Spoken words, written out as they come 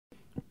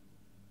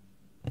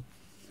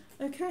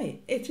Okay,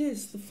 it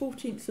is the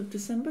 14th of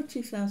December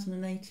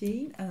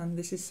 2018 and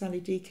this is Sally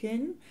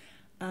Deakin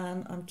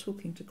and I'm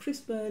talking to Chris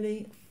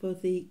Burleigh for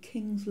the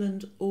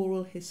Kingsland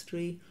Oral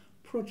History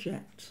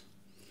Project.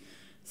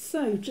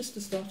 So, just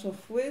to start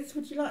off with,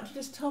 would you like to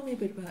just tell me a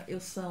bit about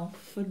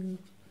yourself and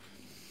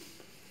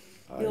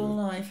your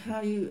life,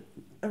 how you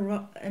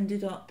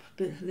ended up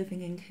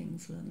living in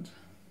Kingsland?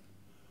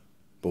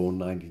 Born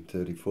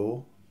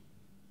 1934,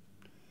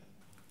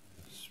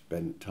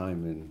 spent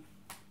time in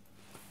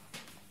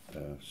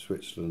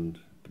Switzerland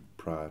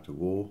prior to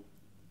war,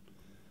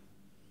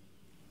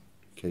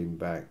 came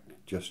back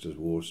just as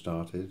war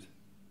started,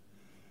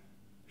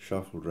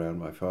 shuffled around.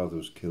 My father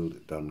was killed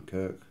at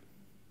Dunkirk,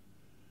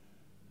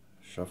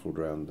 shuffled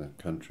around the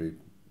country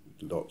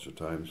lots of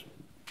times,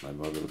 my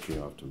mother looking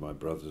after my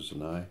brothers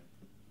and I.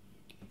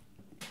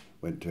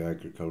 Went to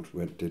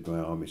agriculture, did my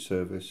army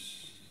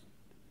service,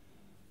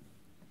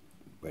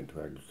 went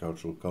to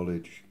agricultural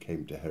college,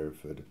 came to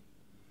Hereford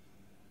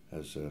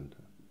as an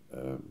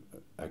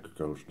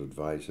agricultural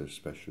advisor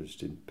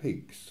specialist in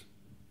pigs.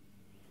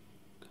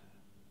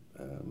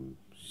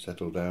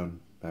 Settled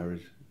down,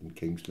 married in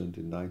Kingsland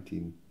in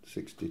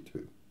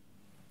 1962.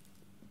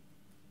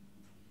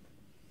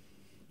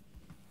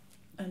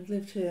 And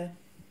lived here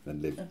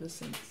And ever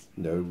since?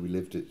 No, we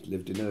lived in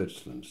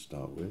Urdsland to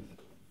start with.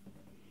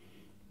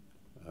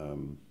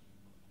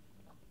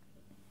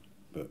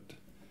 But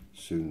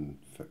soon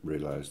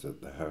realised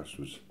that the house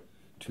was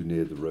too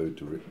near the road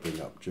to bring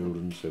up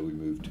children, so we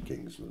moved to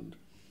Kingsland.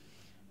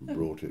 And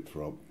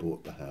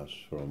bought the house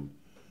from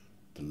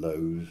the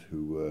Lows,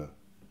 who were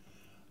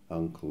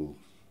uncle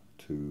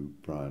to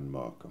Brian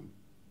Markham.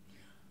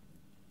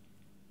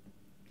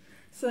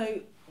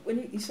 So,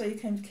 when you say you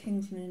came to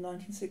Kingsland in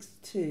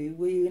 1962,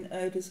 were you in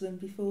Urdsland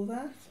before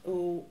that,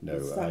 or No,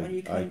 was that when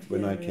you came to the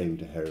when I area? came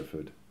to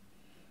Hereford,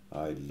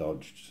 I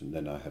lodged, and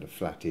then I had a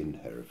flat in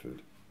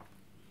Hereford.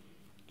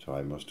 So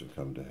I must have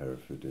come to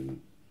Hereford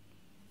in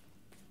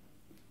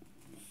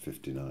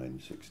 59,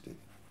 60.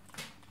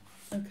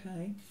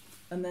 Okay,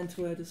 and then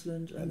to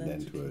Urdsland, And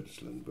then to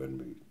Urdsland when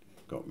we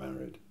got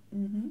married.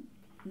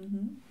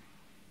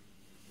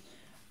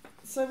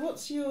 So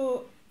what's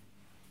your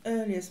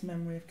earliest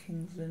memory of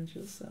Kingsland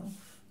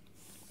yourself?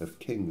 Of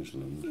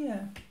Kingsland?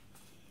 Yeah.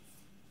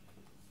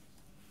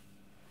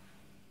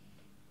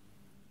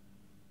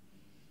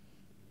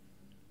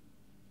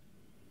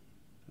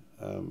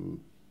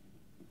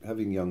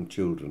 Having young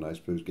children, I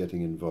suppose,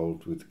 getting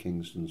involved with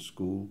Kingsland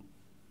School.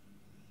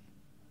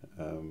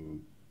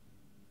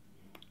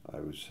 I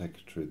was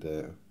secretary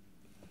there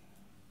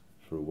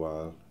for a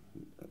while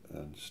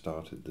and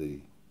started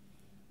the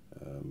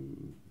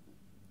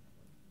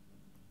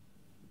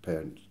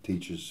Parent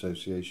Teachers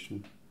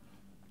Association.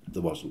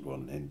 There wasn't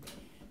one then.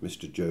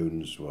 Mr.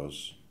 Jones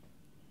was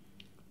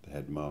the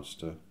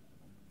headmaster.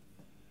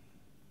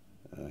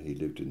 He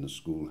lived in the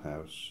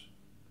schoolhouse.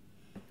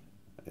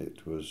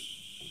 It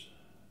was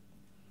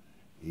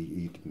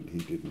he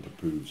didn't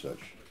approve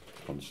such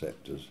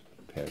concept as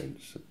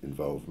parents'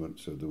 involvement,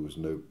 so there was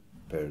no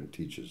Parent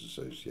Teachers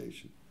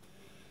Association.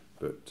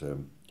 But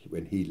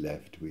when he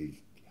left,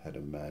 we had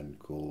a man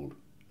called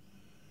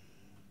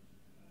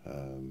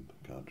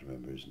can't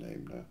remember his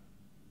name now.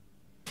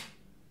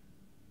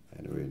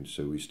 Anyway, and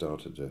so we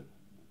started a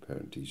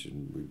parent teacher,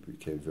 and we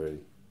became very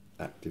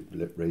active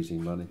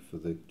raising money for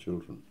the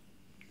children.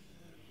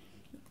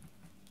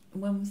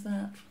 When was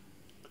that?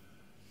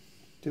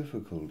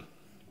 Difficult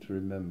to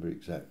remember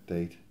exact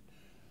date.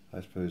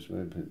 I suppose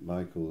maybe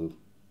Michael's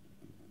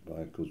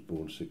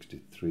born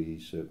 63,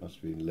 so it must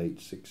have been late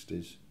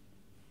 60s.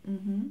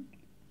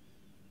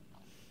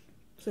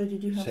 So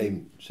did you have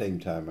same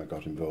time I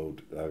got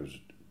involved? I was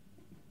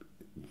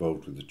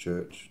involved with the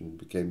church and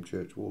became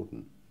Church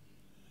Warden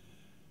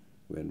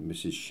when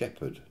Mrs.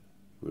 Shepherd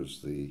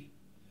was the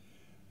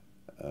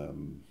what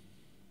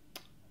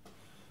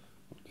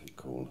do they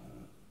call her?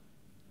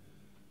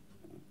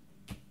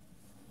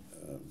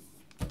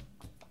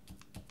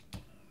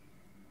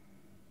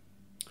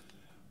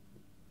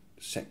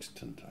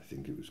 Sextant, I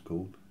think it was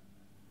called.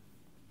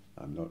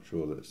 I'm not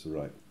sure that's the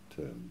right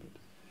term,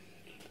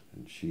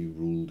 and she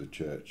ruled the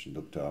church and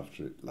looked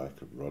after it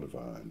like a rod of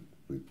iron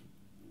with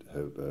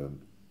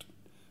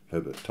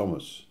Herbert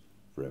Thomas,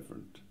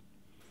 Reverend.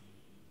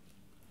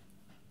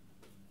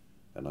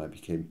 And I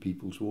became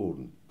People's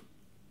Warden.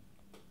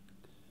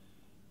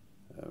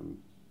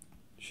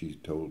 She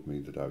told me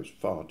that I was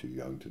far too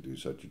young to do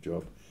such a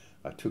job.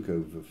 I took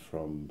over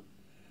from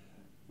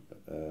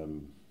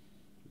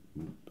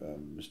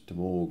Mr.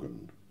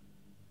 Morgan.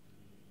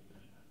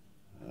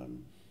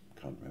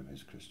 Can't remember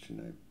his Christian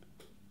name.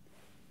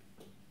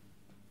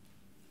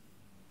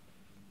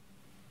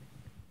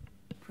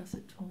 Press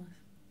it twice.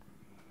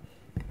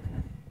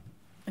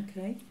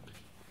 Okay.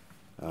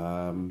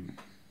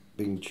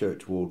 Being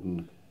Church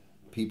Warden,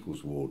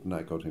 People's Warden,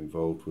 I got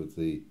involved with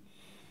the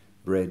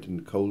bread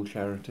and coal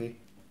charity.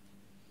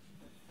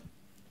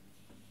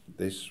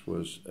 This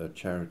was a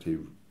charity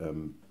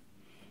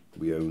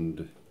we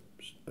owned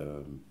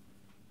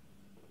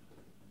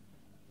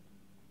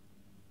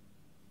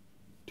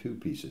two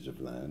pieces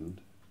of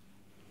land,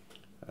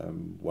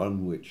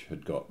 one which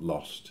had got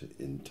lost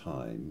in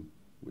time,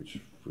 which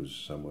was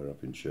somewhere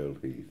up in Shirl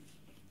Heath.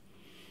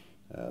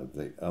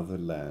 The other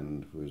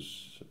land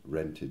was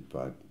rented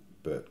by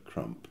Bert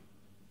Crump,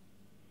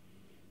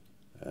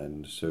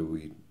 and so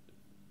we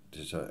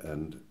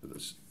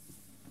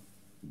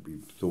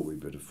thought we'd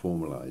better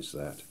formalise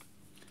that.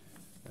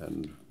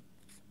 And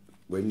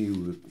when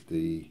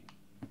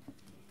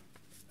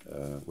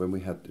we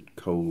had the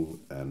coal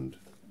and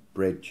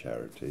bread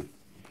charity,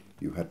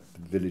 the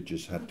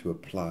villagers had to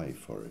apply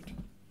for it,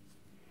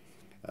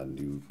 and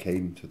you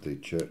came to the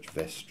church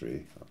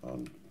vestry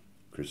on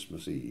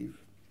Christmas Eve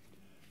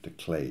to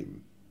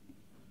claim,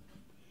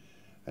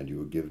 and you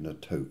were given a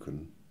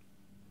token,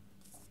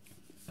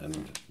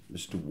 and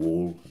Mr.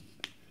 Wall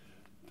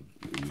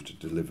used to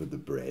deliver the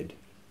bread,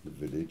 the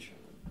village,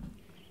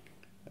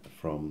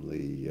 from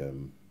the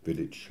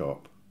village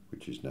shop,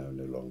 which is now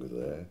no longer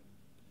there.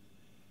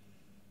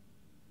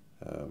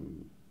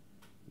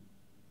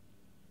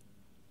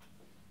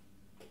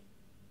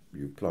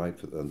 You applied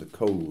for, and the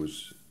coal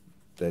was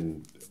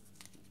then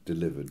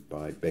delivered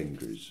by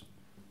Bengries,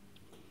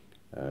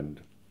 and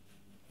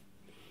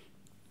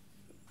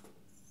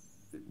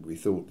we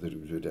thought that it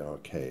was a bit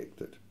archaic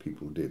that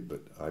people did,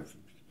 but I've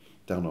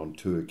done on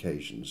 2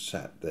 occasions,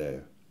 sat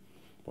there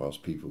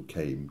whilst people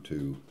came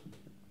to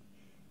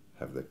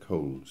have their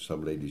coal.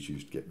 Some ladies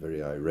used to get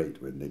very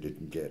irate when they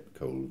didn't get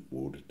coal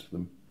awarded to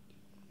them.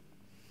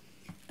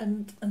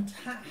 And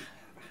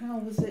how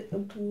was it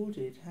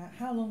awarded?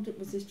 How long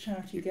was this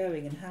charity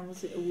going, and how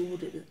was it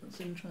awarded?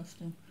 That's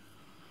interesting.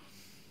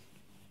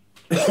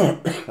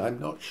 I'm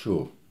not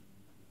sure.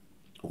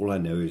 All I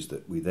know is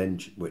that we then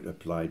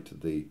applied to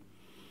the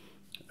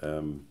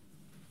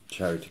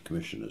charity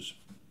commissioners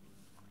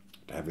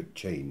to have it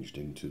changed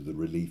into the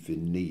Relief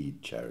in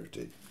Need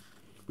charity,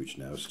 which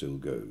now still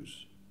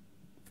goes.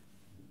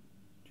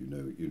 Do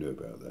you know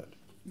about that?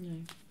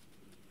 No.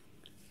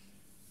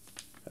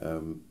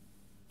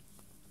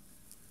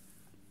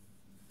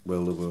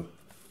 Well, there were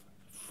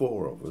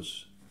 4 of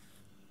us.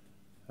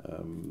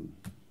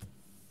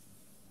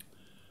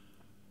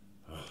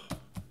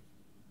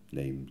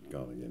 Name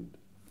gone again.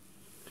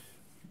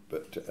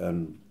 But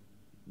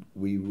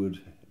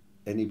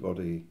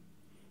anybody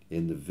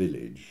in the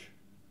village,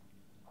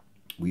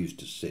 we used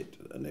to sit,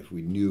 and if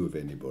we knew of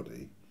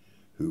anybody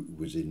who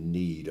was in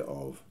need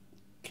of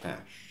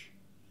cash,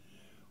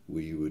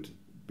 we would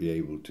be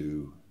able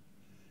to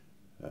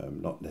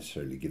not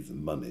necessarily give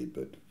them money,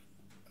 but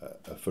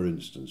for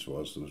instance there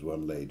was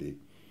one lady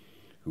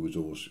who was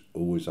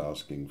always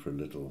asking for a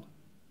little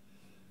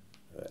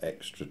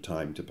extra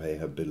time to pay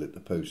her bill at the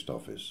post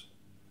office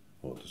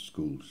or the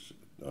schools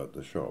at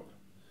the shop,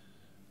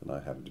 and I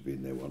happened to be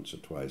in there once or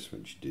twice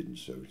when she didn't,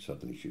 so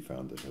suddenly she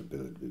found that her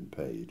bill had been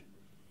paid,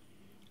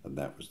 and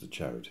that was the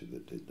charity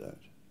that did that.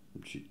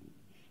 And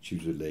she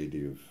was a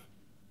lady of,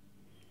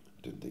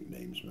 I don't think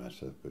names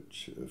matter, but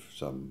of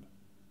some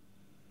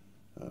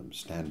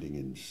standing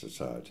in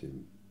society,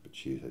 but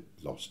she had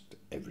lost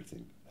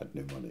everything, had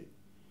no money.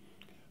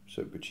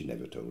 So, but she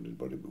never told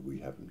anybody, but we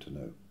happened to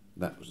know.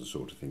 That was the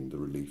sort of thing the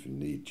Relief in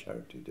Need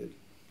charity did.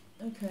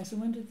 Okay, so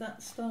when did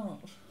that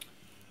start?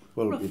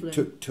 Well, roughly?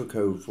 It took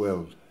over,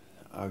 well,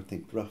 I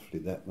think roughly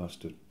that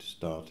must have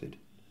started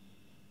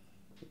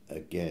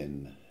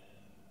again.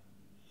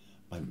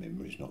 My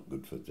memory's not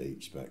good for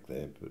dates back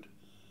there, but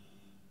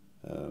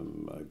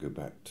I go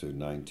back to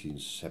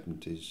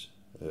 1970s,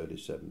 early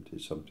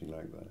 70s, something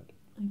like that.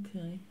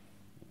 Okay.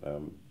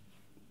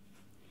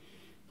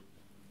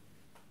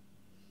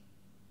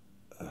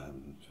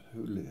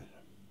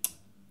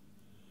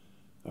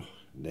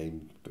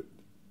 Name, but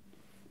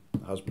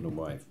husband and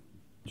wife,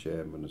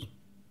 chairman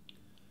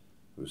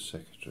was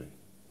secretary.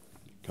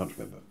 Can't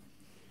remember.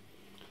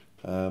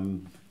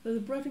 So the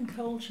bread and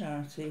coal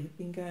charity had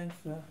been going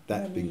for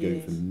That's many been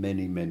years. going for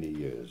many, many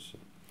years.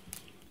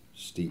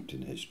 Steeped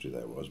in history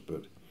that was,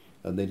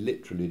 and they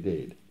literally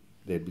did.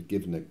 They'd be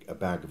given a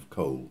bag of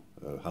coal,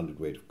 100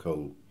 weight of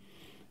coal,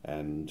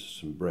 and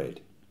some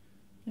bread.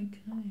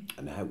 Okay.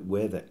 And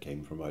where that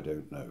came from, I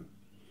don't know.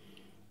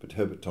 But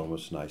Herbert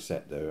Thomas and I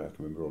sat there, I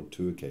can remember on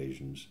 2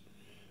 occasions,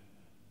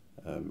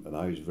 and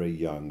I was very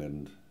young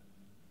and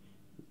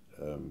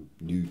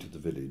new to the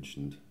village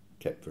and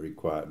kept very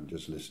quiet and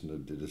just listened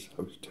and did as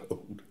I was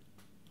told.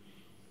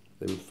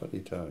 They were funny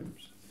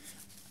times.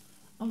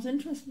 I was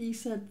interested, you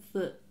said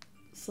that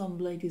some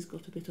ladies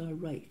got a bit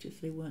irate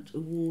if they weren't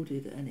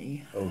awarded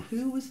any. Oh.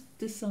 Who was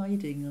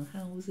deciding, or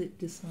how was it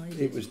decided?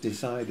 It was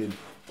decided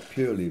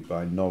purely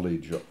by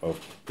knowledge of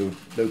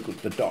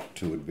the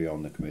doctor would be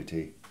on the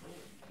committee.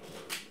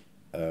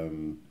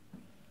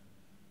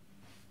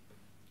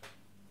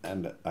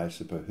 And I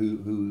suppose who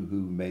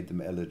made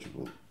them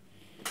eligible?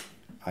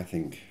 I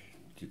think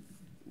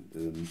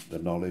the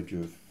knowledge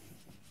of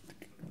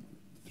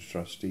the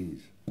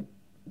trustees.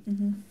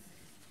 Mm-hmm.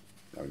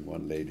 I mean,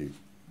 one lady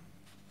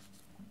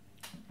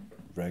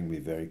rang me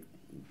very,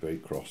 very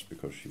cross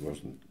because she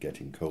wasn't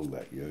getting coal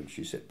that year, and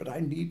she said, "But I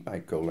need my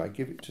coal. I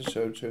give it to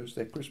so-and-so as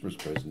their Christmas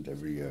present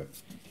every year."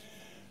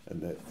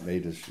 And that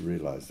made us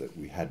realise that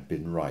we had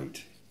been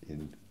right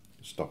in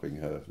stopping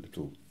her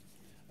little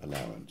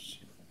allowance.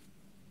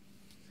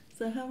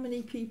 So how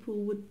many people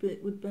would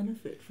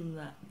benefit from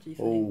that, do you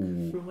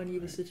think, from when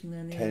you were sitting there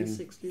in the early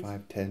 60s?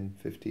 5, 10,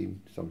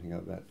 15, something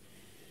like that.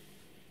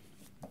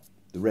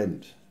 The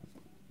rent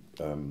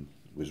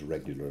was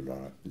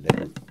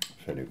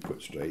fairly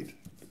put straight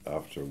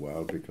after a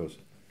while because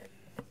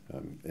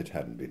it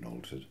hadn't been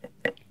altered.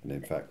 And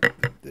in fact,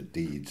 the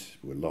deeds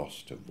were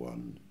lost of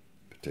one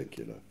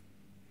particular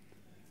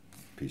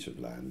piece of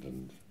land,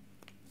 and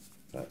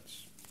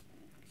that's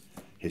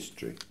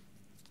history.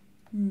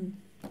 Mm.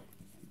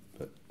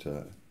 But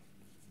the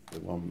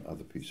one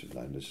other piece of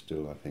land is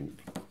still, I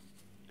think,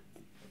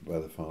 by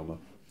the farmer.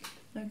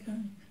 Okay.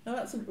 Now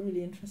that's a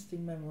really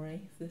interesting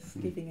memory, this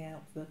giving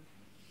out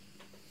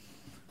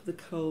the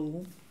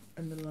coal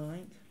and the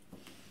light.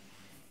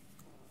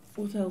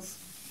 What else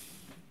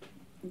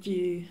do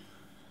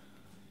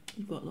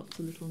you've got lots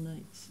of little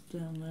notes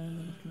down there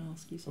and I can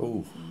ask you some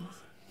other things.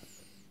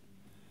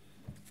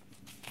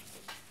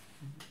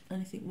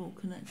 Anything more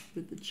connected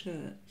with the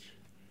church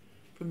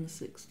from the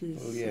 60s,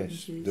 Oh yes,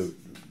 70s?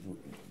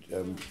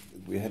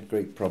 we had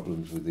great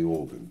problems with the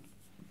organ,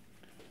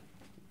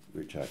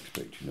 which I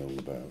expect you know all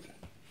about.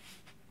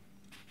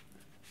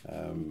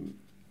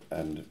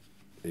 And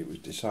it was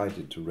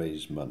decided to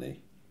raise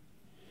money,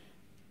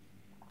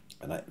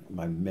 and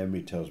my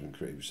memory tells me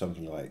correctly, it was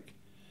something like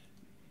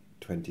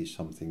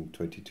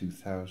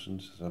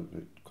 22,000,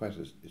 something, quite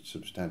a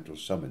substantial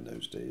sum in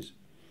those days.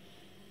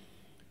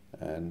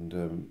 And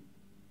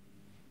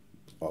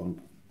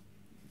on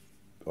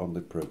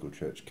the Parochial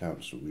Church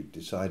Council, we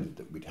decided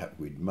that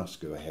we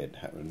must go ahead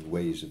and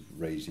ways of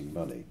raising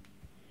money.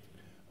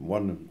 And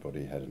one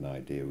body had an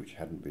idea which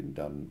hadn't been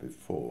done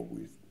before,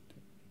 we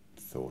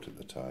thought at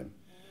the time,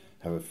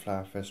 have a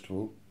flower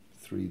festival,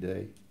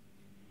 3-day.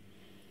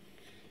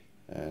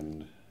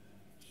 And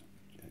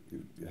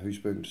have you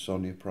spoken to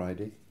Sonia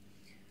Pridey?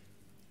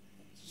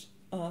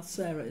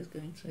 Sarah is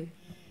going to.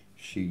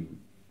 She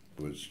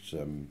was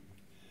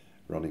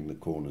running the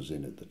Corners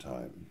Inn at the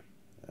time,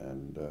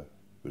 and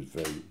was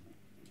very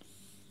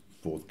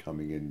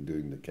forthcoming in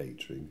doing the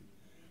catering.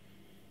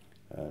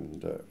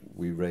 And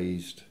we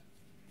raised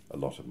a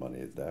lot of money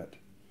at that.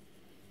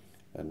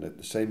 And at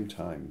the same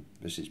time,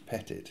 Mrs.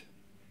 Pettit,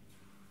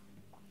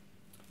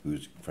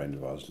 who's a friend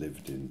of ours,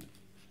 lived in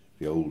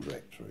the old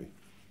rectory.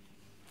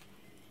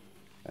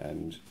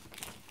 And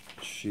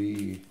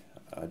she,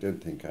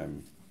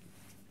 I'm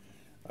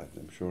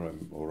sure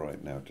I'm all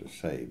right now to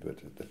say,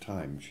 but at the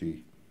time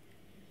she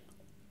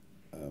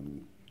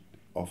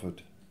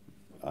offered,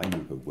 I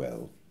knew her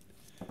well,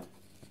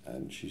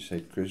 and she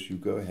said, Chris, you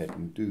go ahead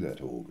and do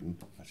that organ.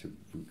 I said,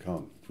 we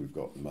can't, we've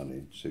got the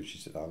money. So she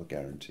said, I'll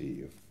guarantee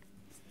you.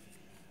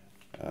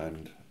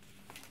 And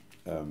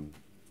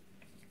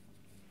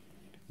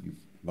you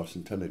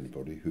mustn't tell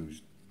anybody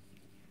who's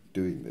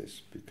doing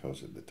this,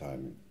 because at the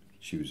time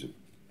she was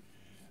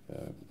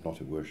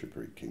not a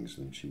worshipper at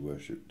Kingsland, she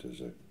worshipped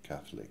as a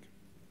Catholic.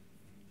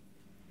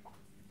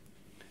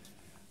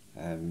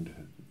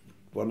 And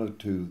one or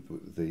two,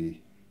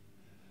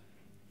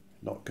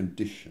 not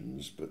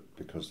conditions, but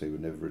because they were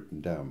never written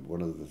down,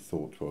 one of the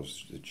thoughts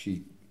was that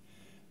she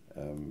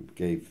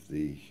gave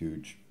the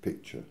huge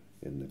picture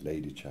in the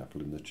Lady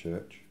Chapel in the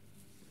church,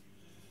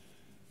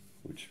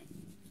 which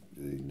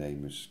the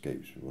name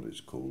escapes me what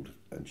it's called,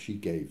 and she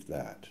gave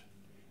that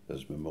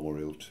as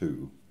memorial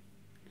too,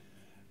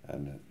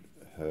 and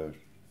her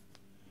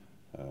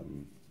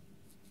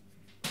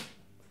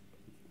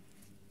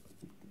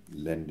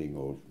lending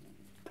or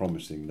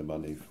promising the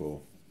money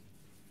for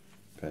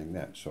paying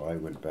that. So I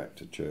went back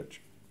to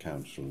church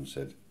council and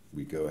said,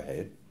 we go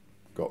ahead,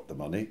 got the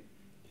money.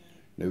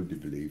 Nobody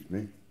believed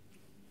me,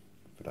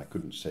 but I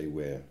couldn't say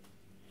where.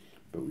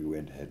 But we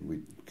went ahead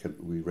and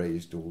we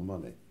raised all the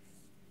money.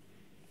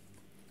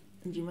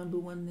 And do you remember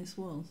when this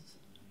was?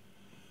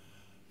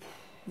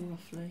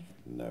 Roughly?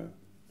 No.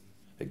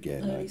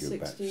 Again, early I go 60s,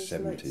 back to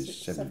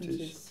 70s.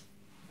 70s.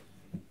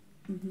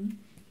 Mm-hmm.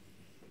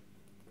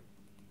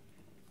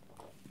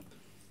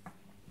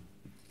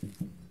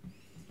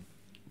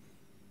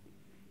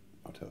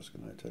 What else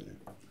can I tell you?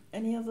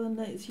 Any other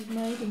notes you've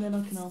made, and then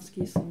I can ask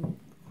you some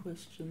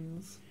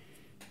questions.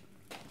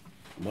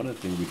 One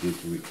of the things we did,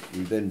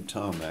 we then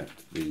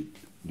tarmacked the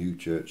new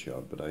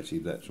churchyard, but I see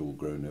that's all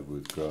grown over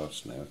with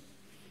grass now.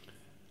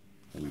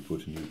 And we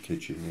put a new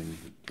kitchen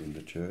in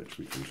the church,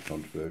 which was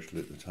controversial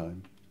at the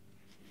time.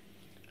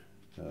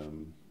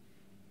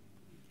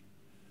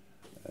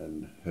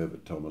 And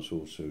Herbert Thomas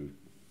also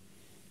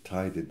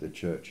tidied the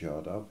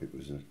churchyard up. It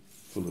was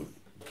full of,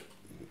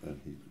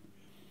 and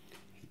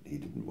he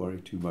didn't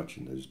worry too much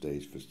in those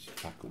days for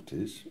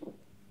faculties.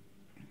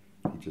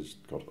 He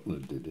just got on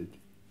and did it.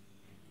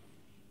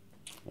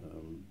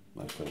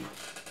 I think.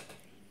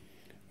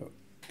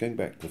 Going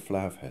back to the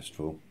Flower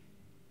Festival,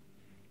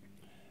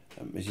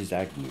 Mrs.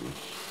 Agnew,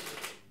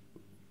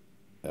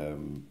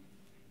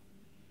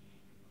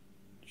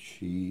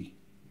 she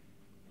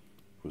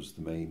was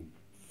the main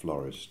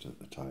florist at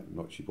the time.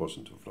 Not she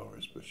wasn't a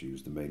florist, but she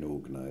was the main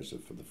organiser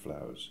for the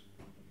flowers.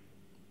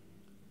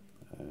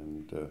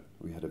 And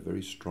we had a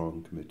very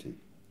strong committee.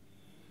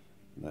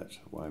 And that's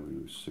why we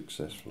were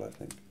successful, I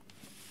think.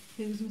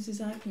 Who was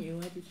Mrs. Agnew?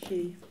 Where did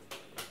she?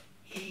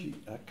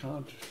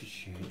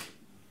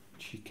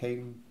 She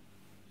came.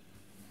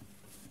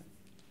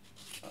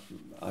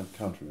 I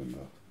can't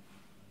remember.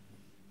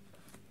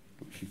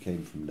 She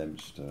came from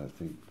Leominster, I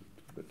think,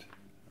 but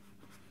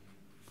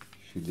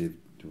she lived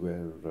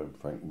where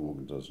Frank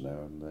Morgan does now,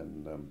 and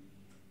then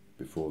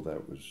before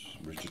that was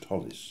Richard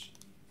Hollis.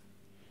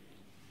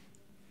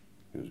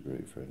 He was a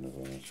great friend of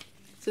ours.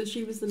 So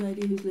she was the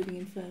lady who's living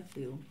in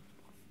Fairfield?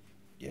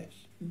 Yes.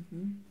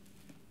 Mm-hmm.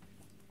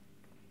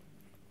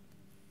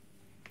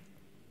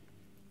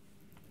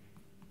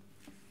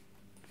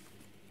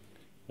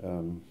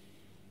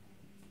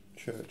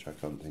 Church, I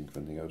can't think of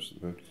anything else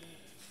at the moment.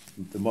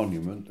 The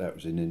monument, that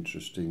was an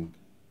interesting.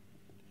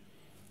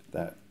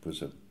 That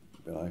was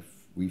when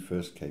we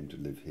first came to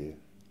live here.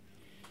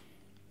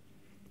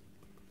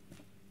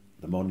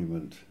 The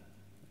monument,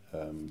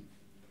 old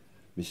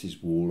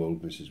Mrs.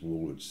 Wall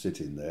would sit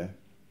in there,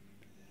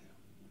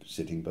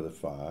 sitting by the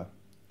fire,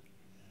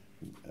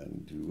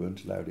 and you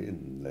weren't allowed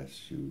in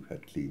unless you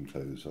had clean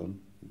clothes on.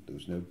 There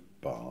was no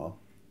bar.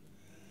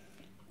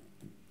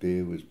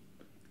 Beer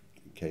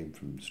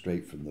came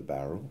straight from the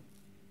barrel.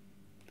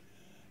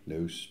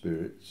 No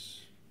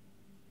spirits,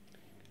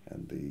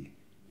 and the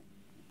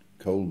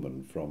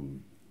coalman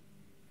from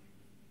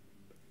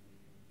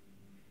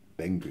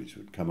Bengridge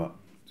would come up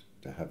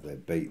to have their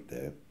bait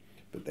there,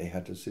 but they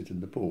had to sit in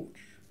the porch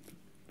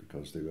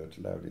because they weren't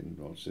allowed in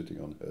while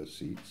sitting on her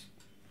seats.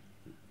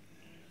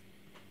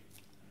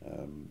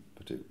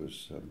 But it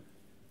was...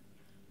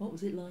 what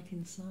was it like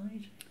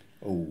inside?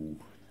 Oh,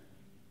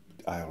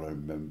 I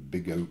remember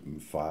big open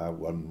fire,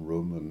 one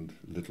room and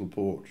little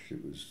porch.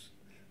 It was...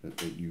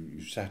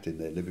 You sat in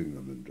their living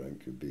room and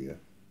drank your beer.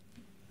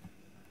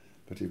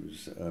 But it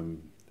was...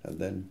 and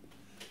then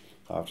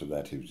after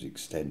that it was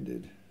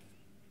extended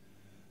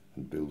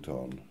and built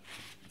on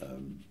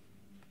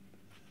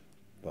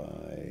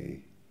by...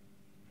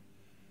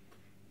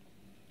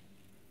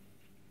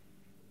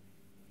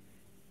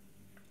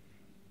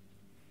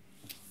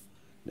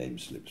 Name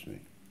slips me.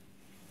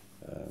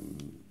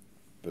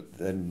 But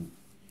then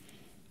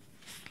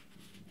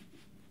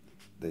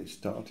they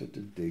started to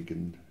dig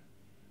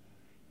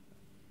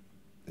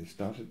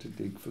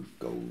for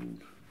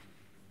gold.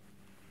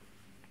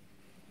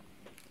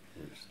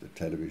 The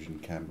television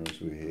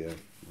cameras were here.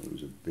 It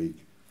was a big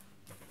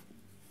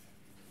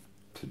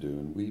to do,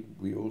 and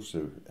we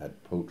also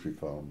had poultry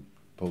down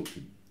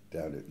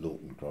at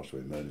Lawton Cross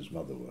where Myrna's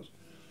mother was.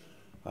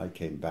 I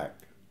came back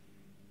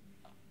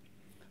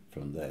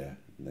from there,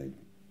 and they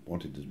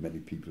wanted as many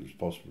people as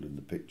possible in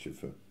the picture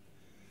for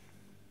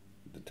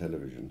the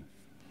television,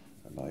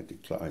 and I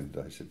declined.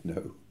 I said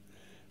no.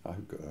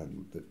 I've got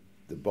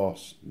the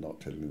boss,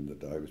 not telling them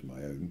that I was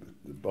my own, but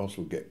the boss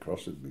will get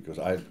cross with me because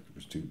I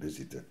was too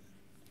busy to.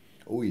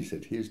 Oh, he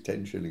said, here's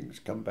 10 shillings,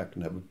 come back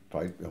and have a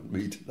pint on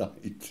me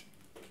tonight.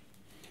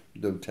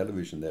 No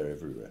television there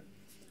everywhere.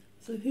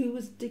 So who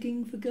was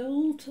digging for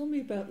gold? Tell me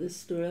about this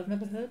story. I've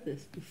never heard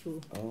this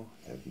before. Oh,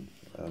 heaven.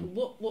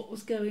 What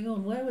was going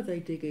on? Where were they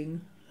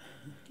digging?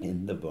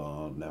 In the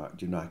barn. Now,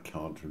 do you know, I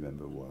can't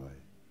remember why.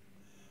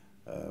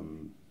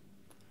 And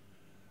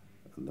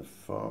the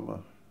farmer...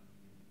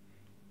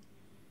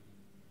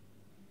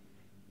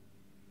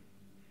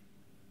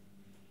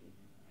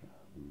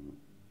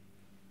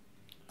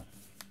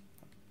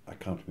 I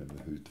can't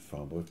remember who the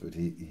farmer was, but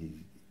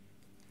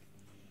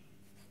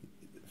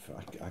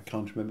I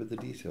can't remember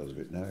the details of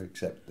it now,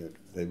 except that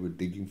they were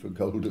digging for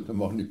gold at the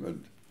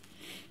monument.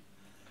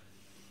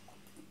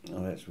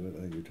 Oh, that's where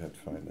you'd have to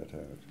find that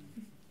out.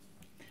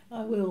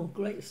 I will.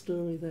 Great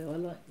story, though. I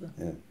like that.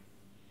 Yeah.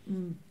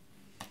 Mm.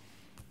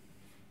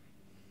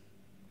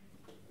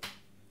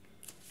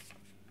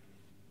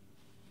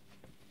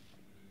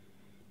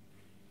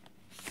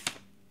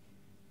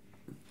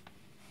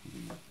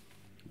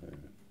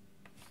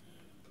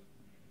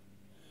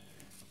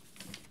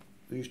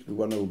 There used to be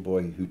one old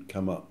boy who'd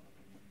come up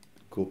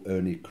called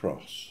Ernie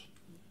Cross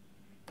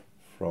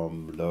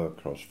from Lower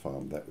Cross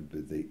Farm. That would be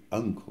the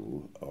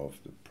uncle of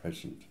the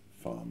present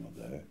farmer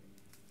there.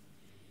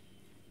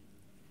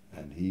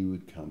 And he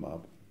would come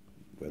up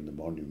when the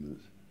monument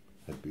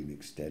had been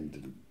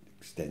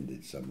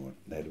extended somewhat.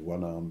 They had a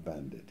one-armed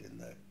bandit in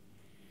there.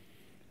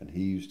 And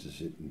he used to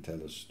sit and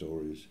tell us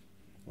stories,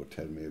 or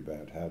tell me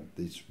about how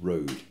this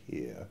road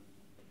here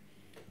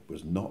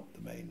was not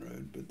the main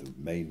road, but the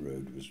main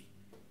road was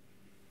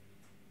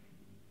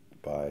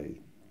by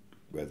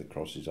where the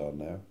crosses are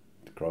now,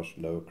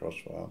 Lower Cross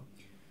Farm.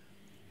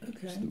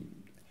 Okay.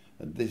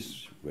 And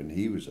this, when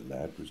he was a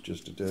lad, was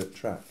just a dirt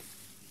track.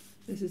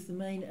 This is the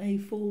main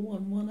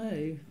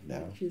A4110, Now,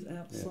 which is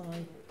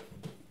outside.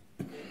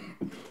 Yeah.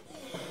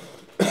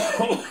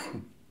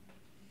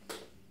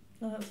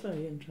 Oh, that's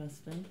very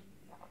interesting.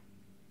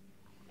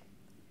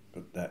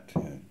 But that,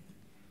 yeah.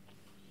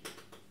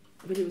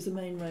 But it was the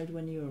main road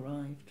when you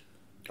arrived.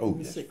 Oh in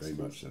the yes, 60s. very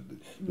much so.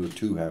 There were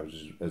two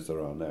houses as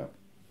there are now.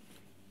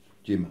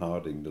 Jim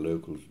Harding, the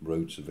local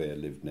road surveyor,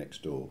 lived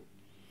next door.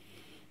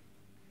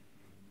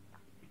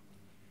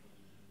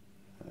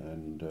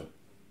 And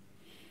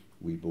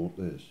we bought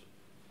this.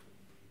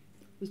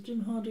 Was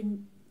Jim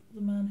Harding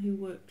the man who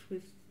worked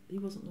with... He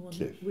wasn't the one...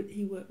 Cliff.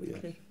 He worked with Yes,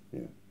 Cliff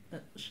yeah.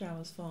 at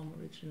Showers Farm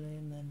originally,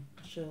 and then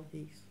Shell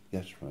Heath.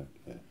 That's right,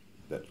 yeah.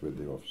 That's where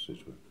the offices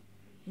were.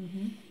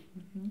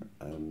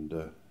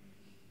 And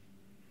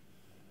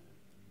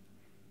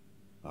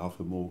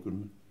Arthur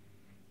Morgan,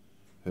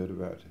 heard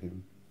about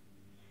him.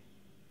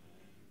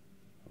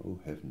 Oh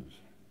heavens.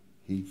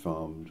 He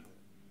farmed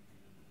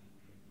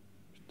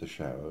the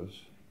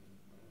Showers.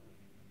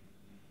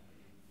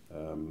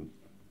 You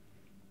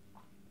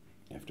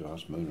have to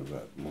ask Mona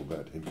more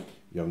about him.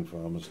 Young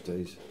farmer's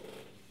days.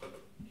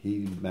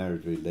 He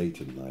married very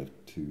late in life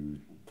to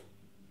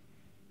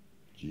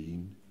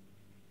Jean,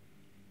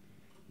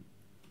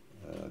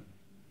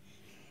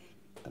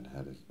 and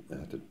had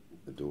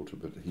a daughter,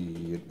 but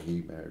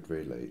he married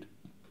very late.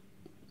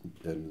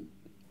 And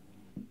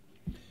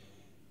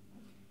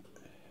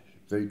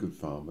very good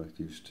farmer.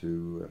 Used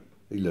to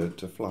he learnt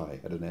to fly.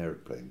 Had an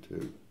aeroplane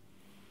too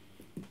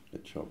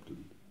at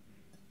Chobden.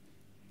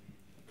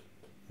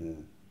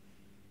 Yeah.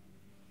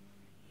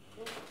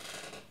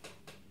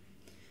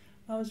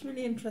 I was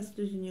really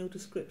interested in your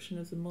description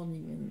of the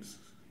monuments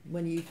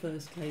when you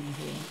first came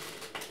here,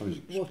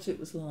 what it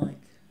was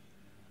like.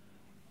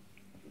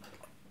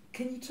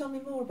 Can you tell me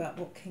more about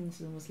what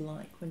Kingsland was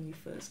like when you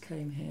first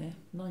came here?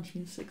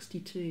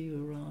 1962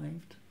 you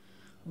arrived.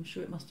 I'm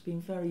sure it must have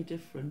been very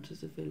different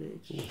as a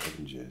village. Oh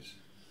heavens, yes.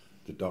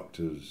 The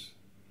doctors,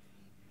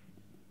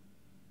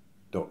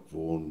 Doc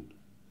Vaughan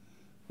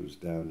was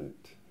down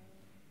at,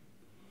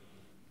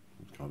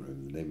 I can't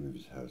remember the name of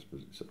his house,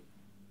 but it's, do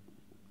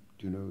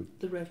you know?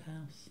 The Red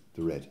House.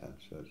 The Red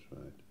House, that's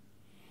right.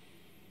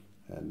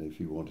 And if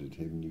you wanted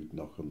him, you'd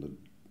knock on the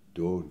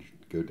door and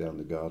go down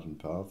the garden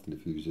path, and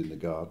if he was in the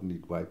garden,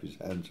 he'd wipe his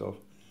hands off,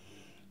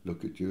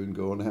 look at you and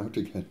go on out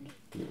again.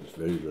 It was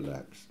very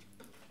relaxed.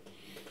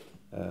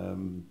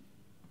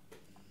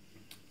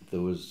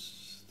 There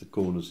was the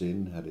Corners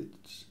Inn had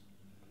its.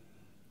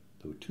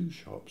 There were two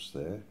shops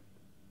there, a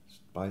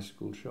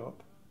bicycle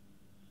shop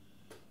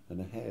and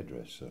a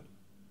hairdresser.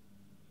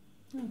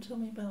 Oh, tell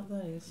me about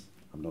those.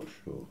 I'm not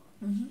sure.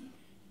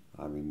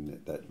 I mean,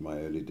 that my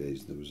early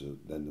days. There was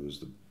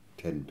the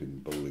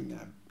 10-pin bowling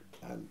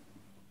alley.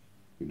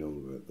 You know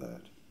about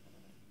that.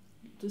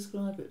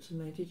 Describe it to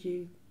me. Did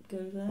you go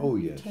there? Oh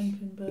yes.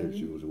 10-pin bowling.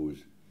 Yes, it was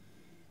always.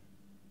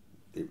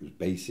 It was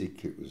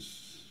basic. It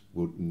was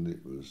wooden.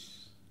 It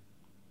was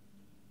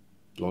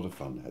a lot of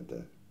fun. Had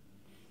there.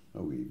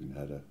 Oh, we even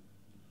had a.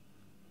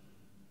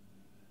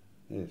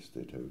 Yes,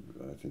 they told.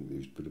 I think they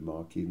used to put a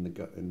marquee in the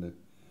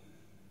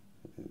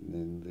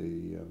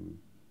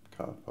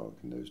car park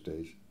in those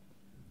days.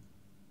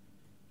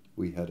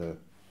 We had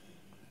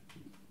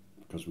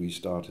because we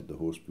started the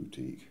horse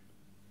boutique.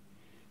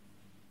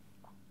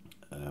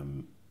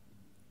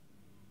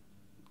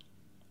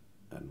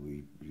 And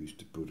we used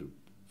to put a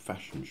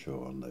fashion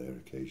show on there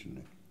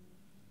occasionally.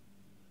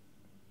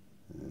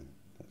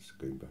 That's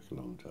going back a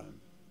long time.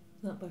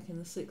 That back in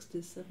the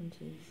 60s,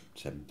 70s?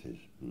 70s.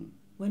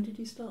 When did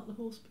you start the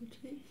horse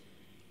boutique?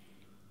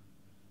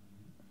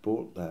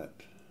 Bought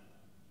that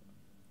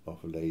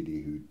off a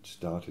lady who'd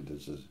started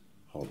as a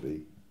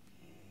hobby,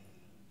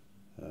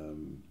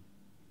 and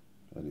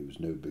it was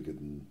no bigger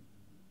than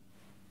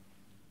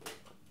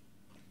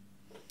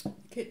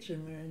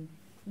kitchen we're in.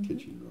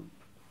 Kitchen room.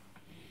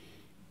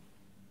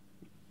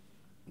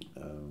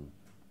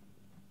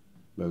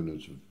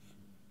 Mona's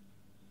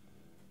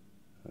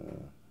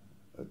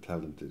a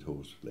talented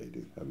horse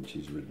lady. I mean,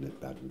 she's ridden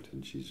at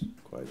badminton. She's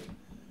quite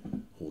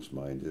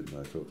horse-minded, and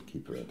I thought to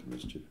keep her out of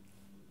mischief.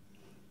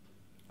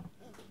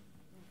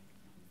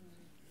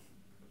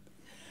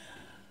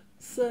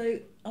 So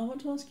I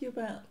want to ask you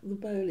about the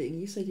bowling.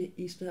 You said you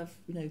used to have,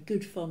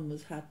 good fun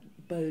was had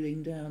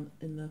bowling down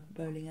in the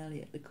bowling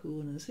alley at the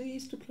Corners. Who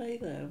used to play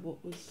there?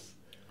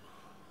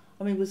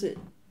 Was it?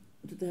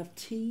 Did they have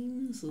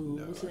teams, or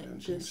No, was I it don't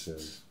just? think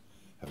so.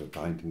 Have a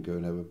pint and go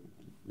and have a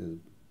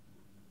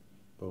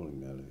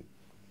bowling alley.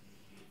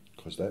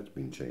 Because that's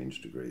been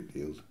changed a great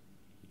deal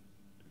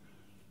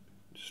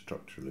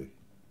structurally.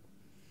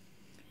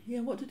 Yeah,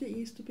 what did it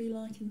used to be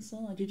like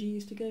inside? Did you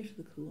used to go to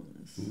the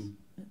Corners?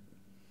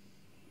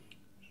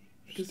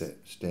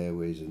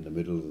 Stairways in the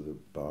middle of the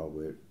bar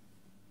where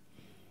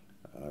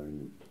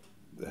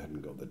they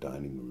hadn't got the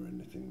dining room or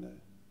anything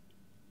there.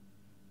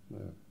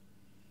 No.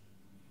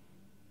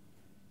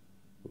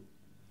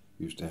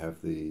 Used to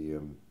have the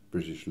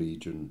British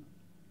Legion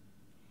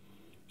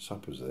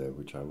suppers there,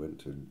 which I went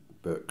to.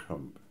 Bert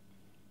Crump.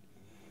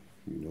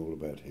 You know all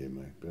about him,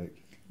 I expect.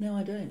 No,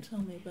 I don't.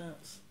 Tell me about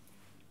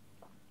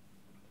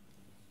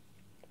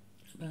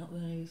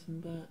those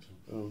and Bert.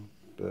 Oh,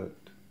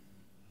 Bert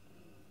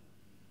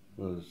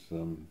was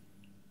been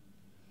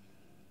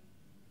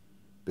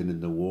in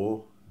the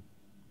war.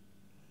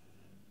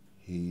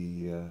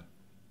 He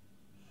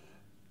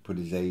put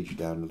his age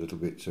down a little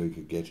bit so he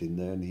could get in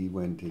there, and he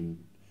went in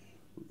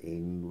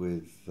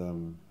with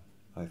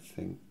I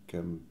think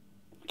who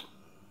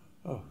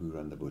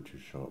ran the butcher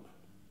shop?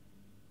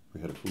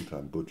 We had a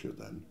full-time butcher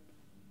then.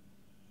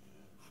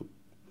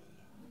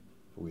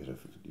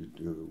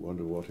 You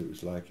wonder what it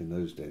was like in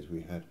those days.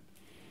 We had,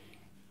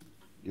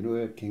 you know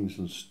where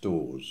Kingsland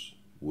stores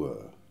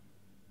were?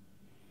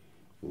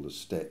 All the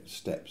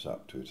steps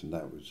up to it, and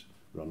that was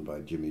run by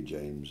Jimmy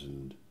James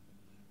and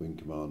Wing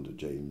Commander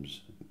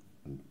James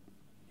and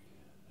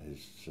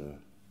his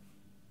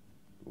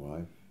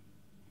wife.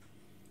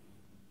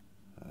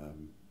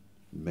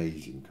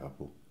 Amazing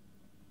couple.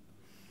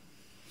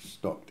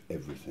 Stocked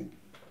everything.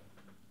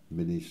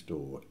 Mini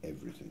store,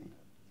 everything.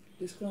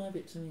 Describe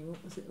it to me.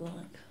 What was it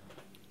like?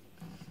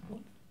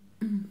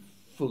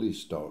 Fully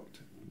stocked,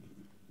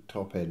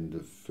 top end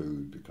of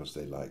food because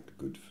they liked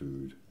good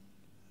food.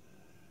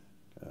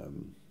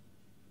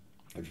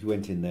 If you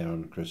went in there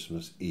on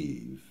Christmas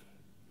Eve,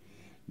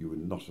 you were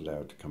not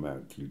allowed to come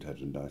out till you'd had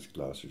a nice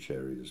glass of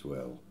sherry as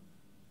well.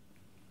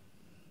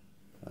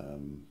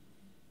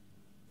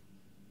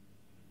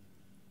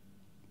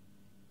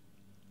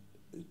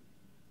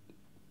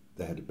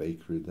 They had a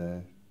bakery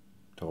there.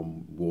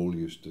 Tom Wall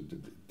used to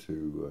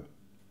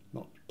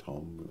not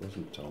Tom, it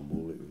wasn't Tom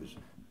Wall, it was,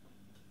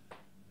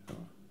 I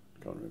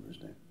can't remember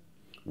his name.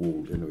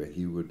 Wall, anyway,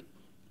 he would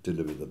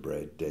deliver the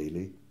bread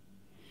daily.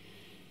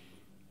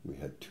 We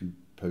had two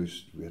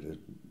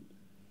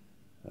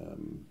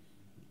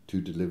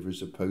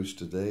deliveries of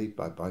post a day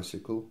by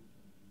bicycle.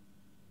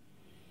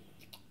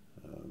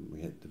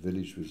 We had, the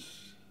village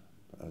was,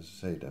 as I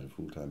say, it had a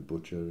full-time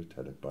butcher, it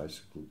had a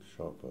bicycle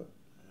shop,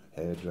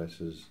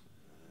 hairdressers,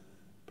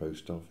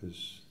 post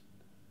office.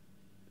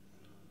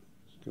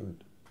 It's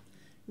good.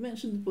 You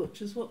mentioned the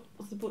butchers. What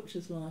was the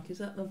butchers like? Is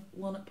that the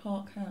one at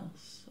Park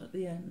House at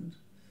the end?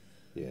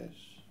 Yes.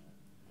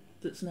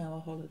 That's now a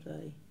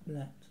holiday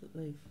let that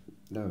they've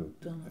done.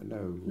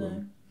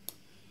 No.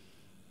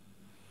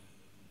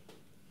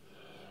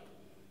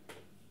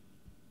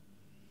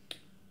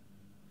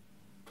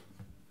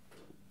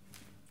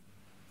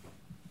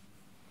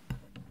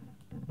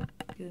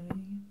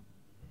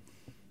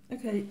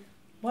 Okay,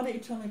 why don't you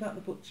tell me about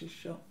the butcher's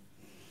shop?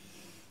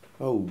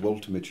 Oh,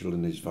 Walter Mitchell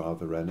and his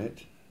father ran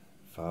it.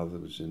 Father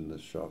was in the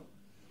shop,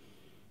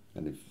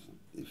 and if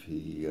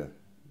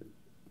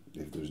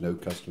there was no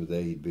customer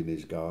there, he'd be in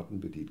his garden,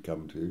 but he'd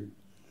come too.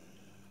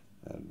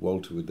 And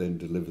Walter would then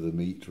deliver the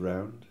meat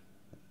round.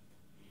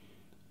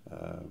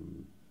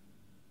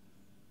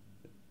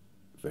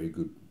 Very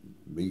good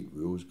meat.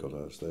 We always got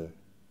ours there.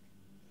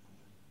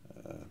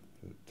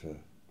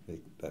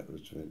 That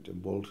was it.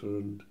 And Walter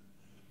and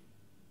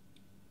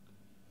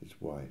his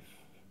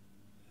wife,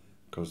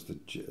 because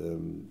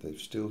they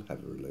still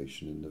have a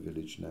relation in the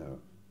village now,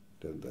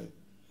 don't they?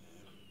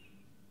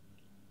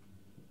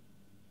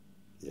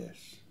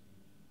 Yes.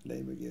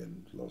 Name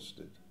again, lost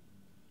it.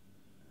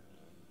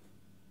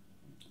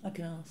 I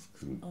can ask.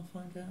 I'll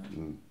find out.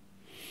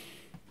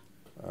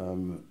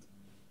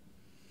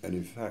 And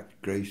in fact,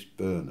 Grace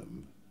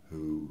Burnham,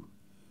 who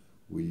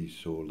we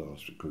saw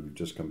last week, because we've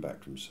just come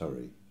back from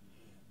Surrey,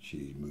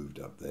 she moved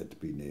up there to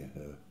be near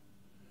her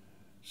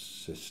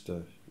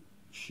sister.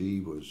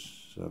 She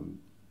was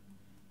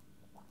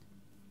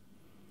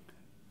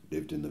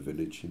lived in the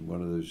village in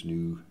one of those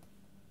new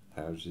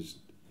houses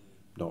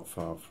not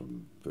far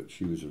from, but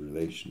she was a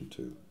relation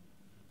to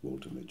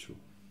Walter Mitchell.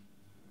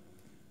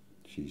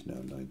 She's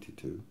now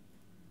 92.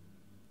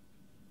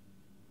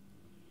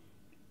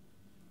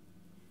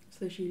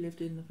 So she lived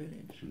in the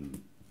village.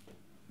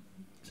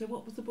 So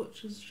what was the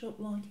butcher's shop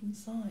like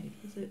inside?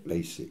 Was it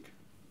basic?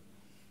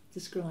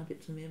 Describe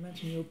it to me.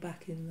 Imagine you're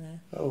back in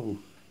there. Oh.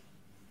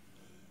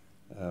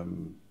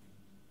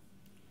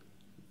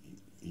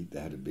 He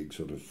had a big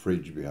sort of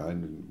fridge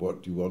behind, and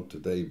what do you want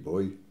today,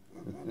 boy?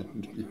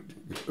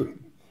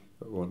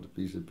 I want a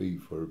piece of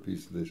beef or a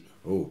piece of this.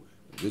 Oh,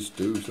 this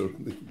too, sort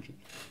of thing.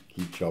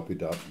 He'd chop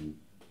it up, and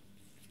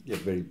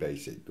very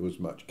basic. There was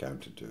much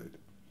counter to it.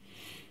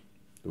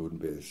 There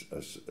wouldn't be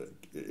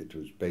it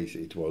was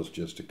basic. It was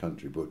just a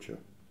country butcher.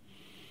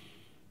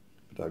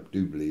 But I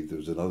do believe there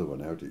was another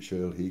one out at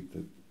Shirl Heath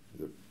that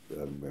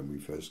when we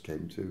first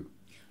came to,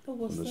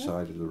 on the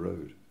side of the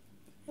road.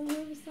 Oh,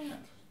 where was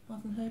that? I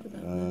haven't heard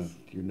about this.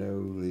 Do you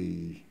know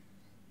the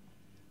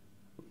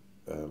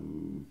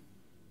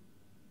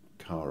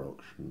car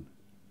auction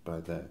by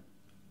there?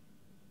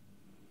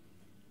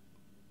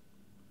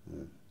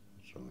 Yeah,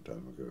 it's a long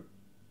time ago.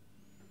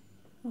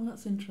 Oh,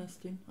 that's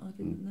interesting. I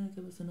didn't know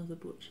there was another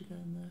butcher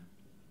down there.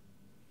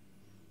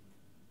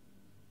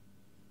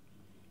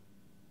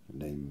 The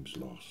name's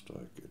lost.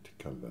 I get to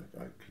come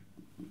back.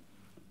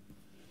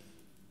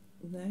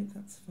 No,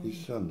 that's fine.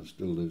 His son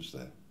still lives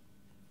there.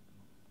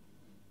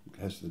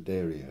 Has the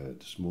dairy herd,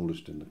 the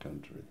smallest in the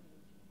country.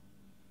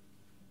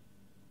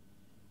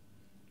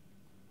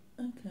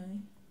 Okay.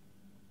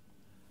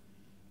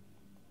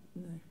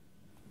 No.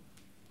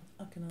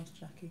 I can ask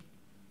Jackie.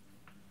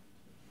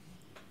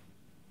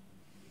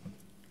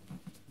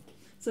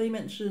 So you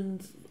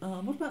mentioned,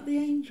 what about the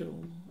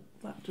angel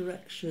that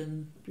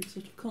direction? We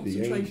sort of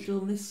concentrated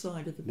on this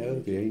side of the village. No,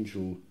 the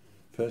Angel,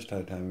 first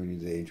time we knew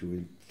the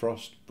Angel,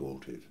 Frost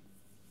bought it,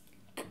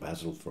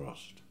 Basil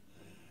Frost.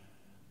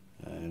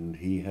 And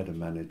he had a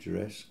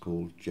manageress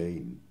called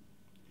Jane,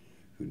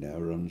 who now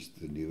runs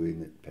the New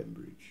Inn at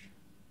Pembridge.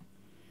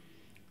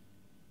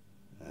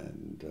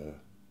 And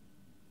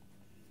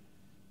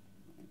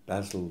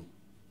Basil,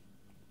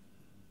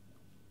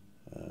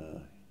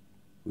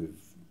 with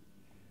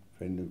a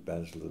friend of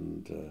Basil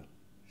and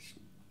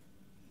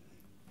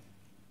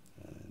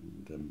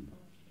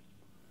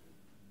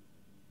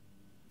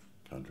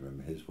can't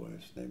remember his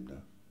wife's name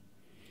now,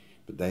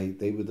 but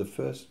they were the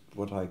first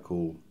what I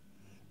call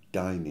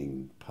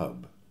dining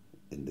pub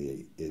in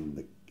the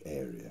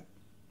area.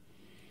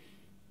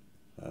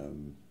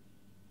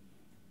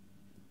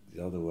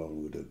 The other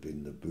one would have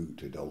been the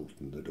Boot at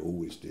Alton that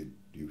always did,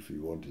 if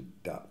you wanted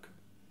duck,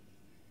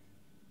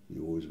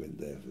 you always went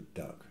there for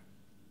duck,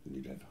 and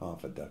you'd have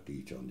half a duck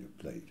each on your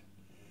plate.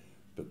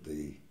 But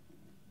the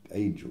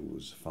Angel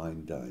was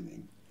fine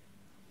dining,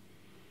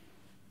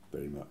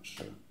 very much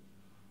so.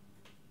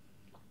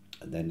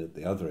 And then at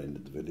the other end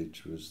of the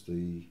village was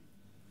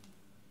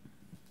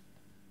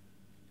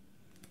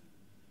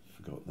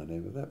forgotten the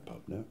name of that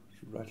pub now.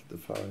 It's right at the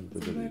far end of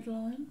the village. Red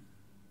Lion?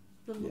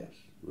 Yes,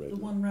 Red The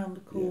Lion. one round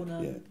the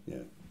corner.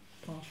 Yeah.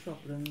 Past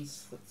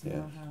Shrublands, that's Yeah.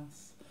 our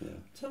house. Yeah.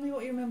 Tell me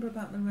what you remember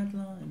about the Red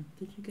Lion.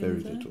 Did you go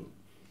Very there? little.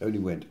 Only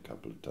went a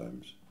couple of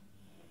times.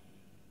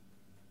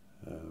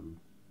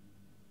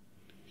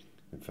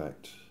 In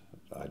fact,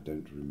 I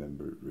don't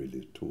remember it really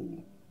at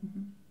all.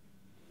 Mm-hmm.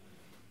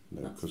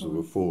 No, That's because there fine.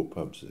 were 4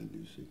 pubs then,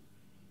 you see.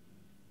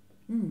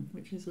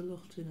 Which is a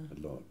lot in A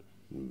lot.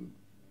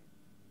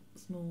 a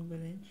small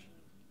village.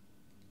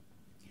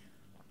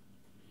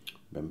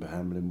 Remember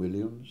Hamlin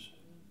Williams?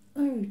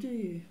 Oh, do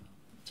you?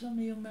 Tell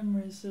me your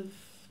memories of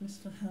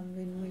Mr.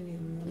 Hamlin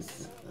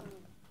Williams.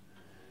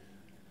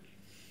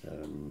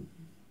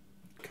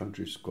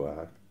 Country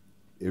squire,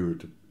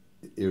 irritable,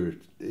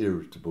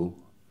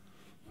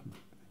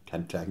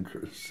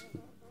 cantankerous.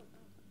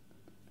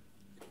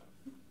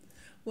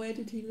 Where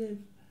did he live?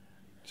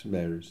 St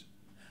Mary's.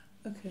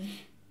 Okay.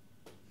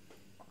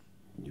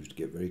 He used to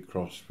get very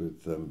cross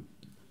with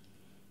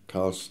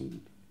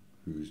Carson,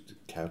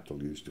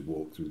 cattle used to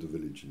walk through the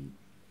village and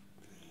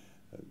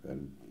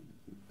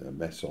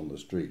mess on the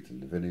street,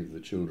 and if any of the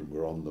children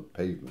were on the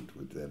pavement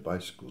with their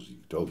bicycles, he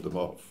told them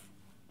off.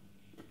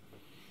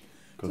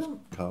 Because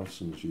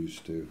Carsons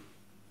used to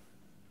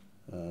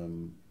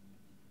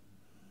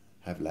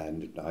have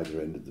land at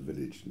either end of the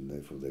village, and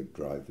therefore they'd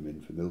drive them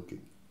in for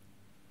milking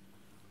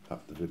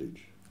up the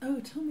village. Oh,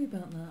 tell me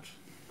about that.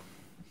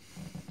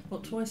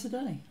 What, twice a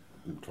day?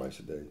 Twice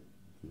a day.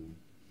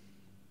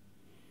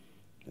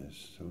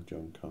 Yes, so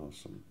John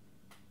Carson.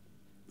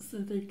 So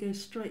they'd go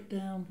straight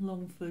down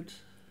Longford.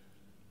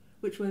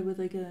 Which way were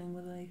they going?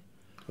 Were they?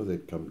 Oh,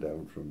 they'd come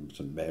down from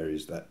St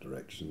Mary's that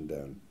direction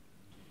down.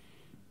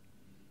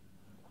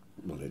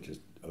 Well,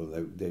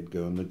 they'd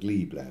go on the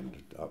glebe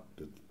land up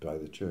by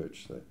the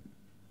church there.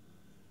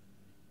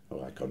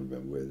 Oh, I can't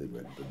remember where they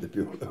went, but they'd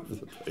be all over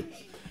the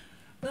place.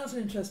 That's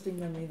an interesting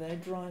memory there,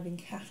 driving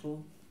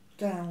cattle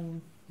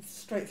down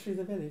straight through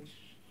the village.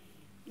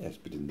 Yes,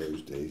 but in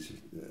those days,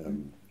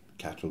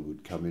 cattle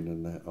would come in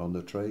on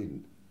the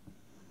train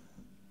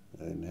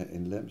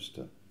in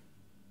Leominster.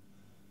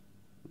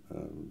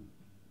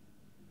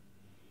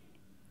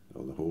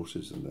 Or the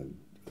horses, and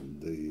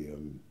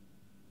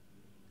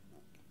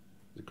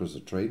because the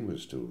train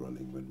was still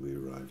running when we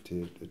arrived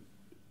here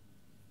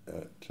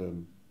at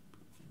the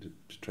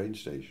train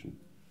station.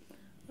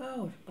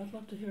 Oh, I'd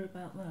love to hear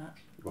about that.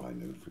 Well, I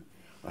know,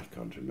 I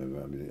can't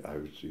remember. I mean,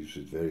 it was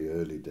very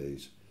early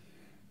days,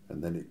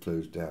 and then it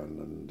closed down,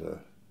 and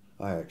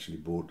I actually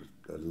bought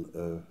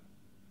a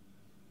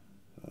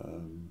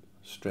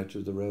stretch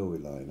of the railway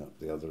line up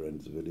the other end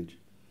of the village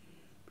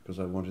because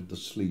I wanted the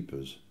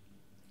sleepers.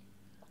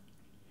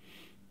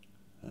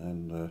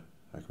 And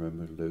I can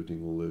remember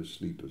loading all those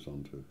sleepers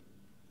onto a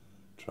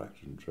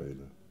tractor and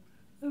trailer.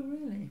 Oh,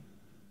 really?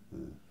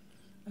 Yeah.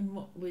 And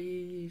what were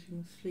you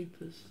using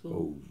sleepers for?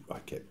 Oh, I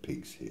kept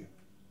pigs here.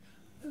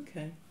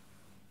 Okay.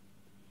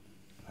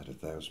 I had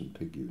 1,000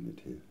 pig unit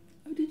here.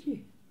 Oh, did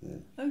you? Yeah.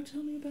 Oh,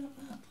 tell me about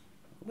that.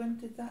 When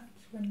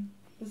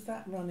was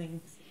that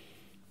running?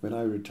 When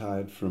I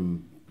retired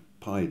from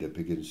PIDA,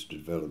 Pig Industry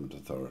Development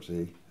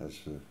Authority, as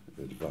an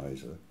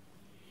advisor,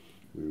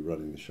 we were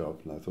running the shop,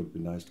 and I thought it'd be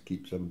nice to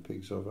keep some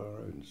pigs of our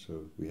own,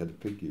 so we had a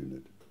pig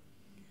unit.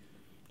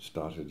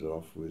 Started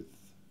off with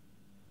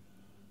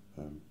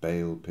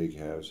bale pig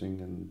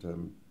housing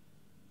and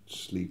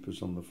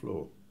sleepers on the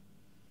floor.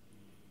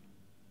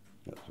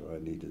 That's why I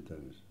needed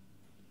those.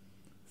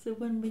 So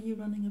when were you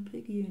running a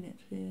pig unit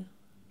here?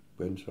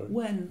 When, sorry?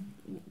 When?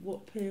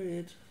 What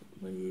period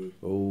were you?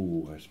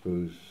 Oh, I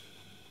suppose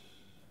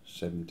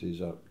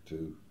 70s up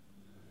to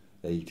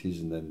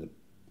 80s, and then the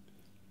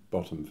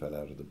bottom fell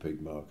out of the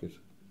pig market.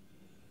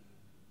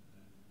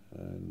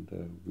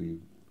 And we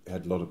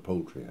had a lot of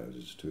poultry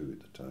houses too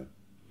at the time.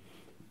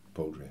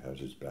 Poultry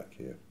houses back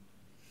here.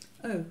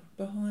 Oh,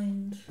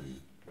 behind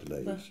The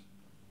Lays.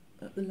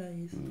 at the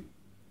Lays. Mm.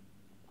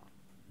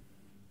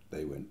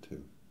 They went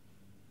too.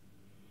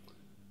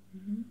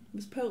 Mm-hmm.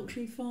 Was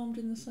poultry farmed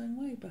in the same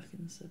way back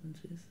in the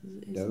 70s as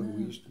it is No,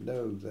 now?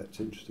 no, that's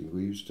interesting.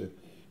 We used to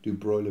do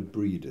broiler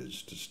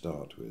breeders to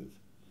start with,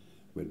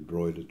 when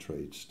broiler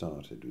trade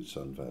started with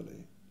Sun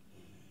Valley.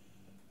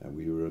 And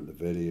we were in the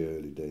very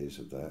early days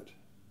of that,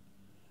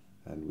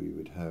 and we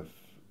would have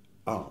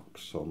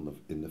arks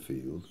in the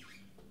field,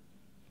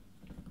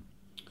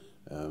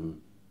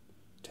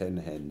 10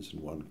 hens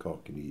and 1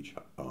 cock in each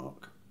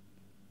ark,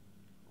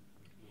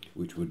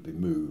 which would be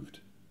moved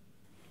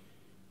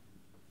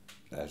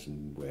as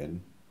and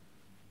when,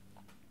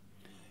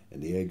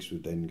 and the eggs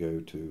would then go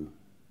to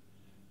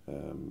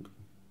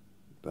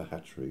the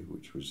hatchery,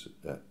 which was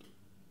at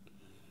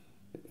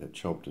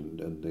Chobden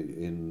and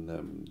in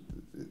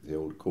the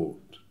old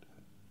court,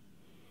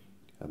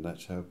 and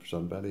that's how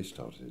Sun Valley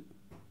started,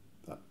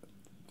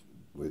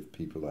 with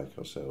people like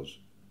ourselves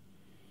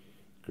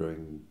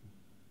growing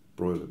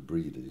broiler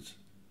breeders,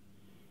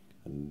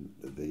 and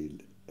the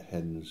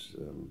hens,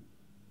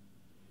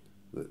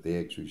 the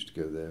eggs used to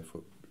go there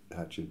for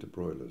hatch into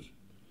broilers.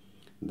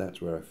 And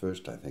that's where I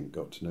first, I think,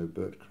 got to know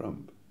Bert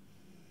Crump,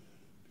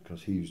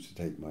 because he used to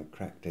take my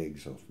cracked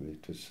eggs off me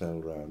to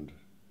sell round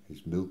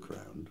his milk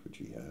round, which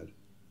he had,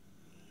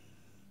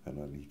 and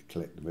then he'd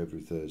collect them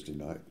every Thursday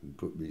night and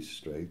put me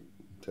straight,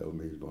 and tell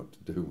me what to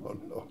do,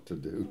 what not to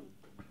do.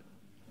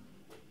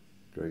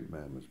 Great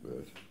man was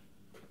Bert.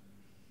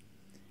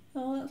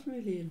 Oh, that's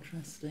really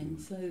interesting.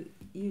 So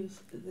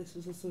this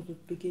was a sort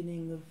of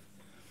beginning of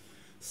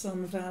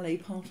Sun Valley.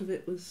 Part of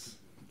it was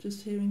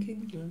just here in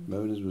Kingsland.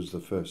 Mona's was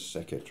the first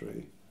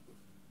secretary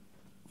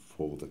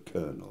for the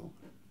Colonel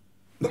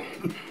at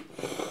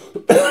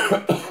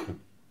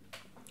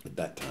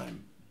that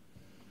time.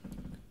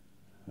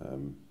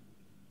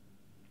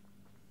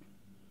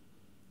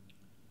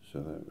 So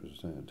that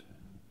was that.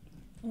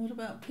 And what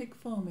about pig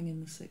farming in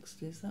the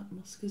 60s? That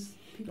must, because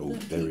people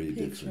don't very keep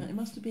pigs, different. right? It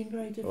must have been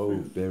very different. Oh,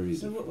 very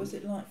So different. what was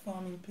it like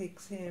farming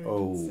pigs here in the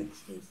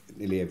 60s?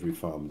 Nearly every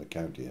farm in the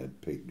county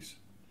had pigs.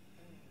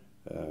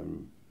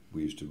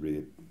 We used to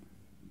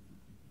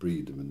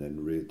breed them and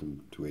then rear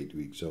them to 8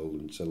 weeks old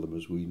and sell them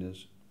as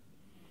weaners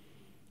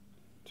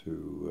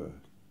to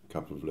a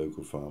couple of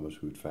local farmers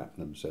who would fatten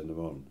them, send them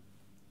on.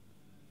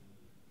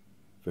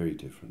 Very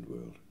different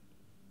world.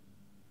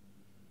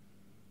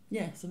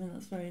 Yes, I mean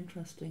that's very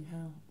interesting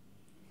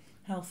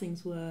how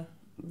things were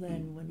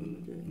then when you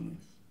were doing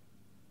this.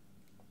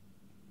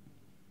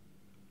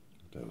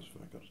 What else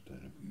have I got to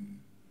tell you?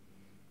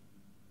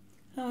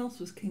 How else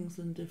was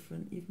Kingsland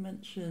different? You've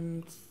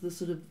mentioned the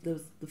sort of the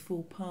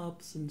full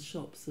pubs and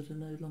shops that are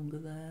no longer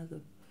there.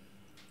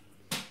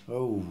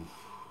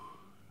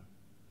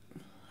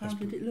 How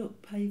did it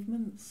look?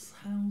 Pavements,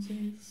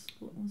 houses?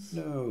 What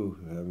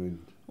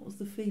was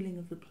the feeling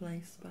of the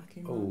place back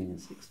in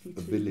 1962?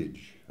 A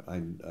village.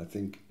 I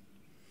think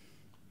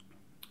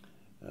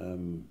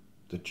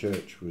the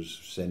church was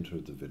centre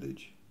of the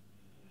village,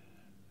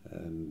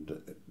 and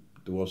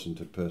there wasn't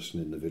a person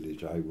in the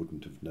village I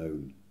wouldn't have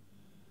known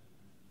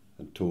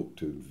and talked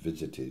to and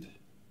visited.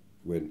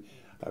 When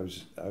I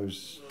was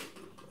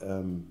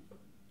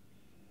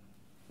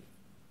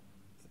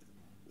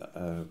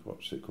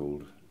what's it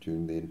called,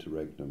 during the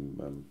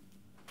interregnum,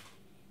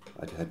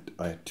 I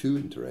had 2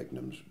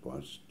 interregnums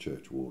as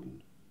Church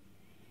Warden,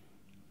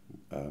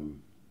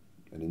 and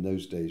in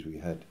those days we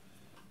had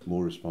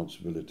more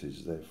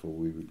responsibilities, therefore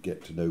we would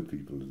get to know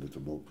people a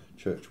little more.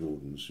 Church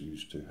Wardens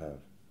used to have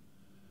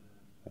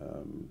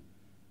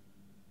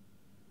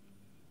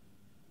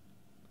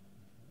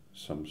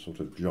some sort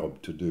of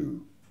job to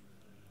do,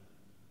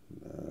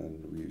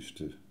 and we used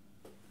to,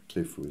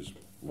 Cliff was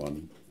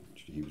one,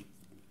 he was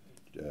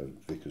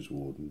Vicar's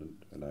Warden,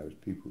 and I was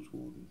People's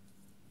Warden.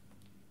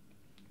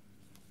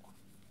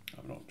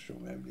 I'm not sure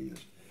how many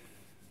years.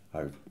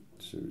 So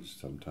it was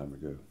some time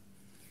ago.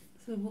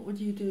 So what would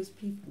you do as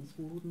People's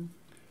Warden?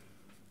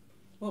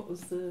 What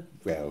was the...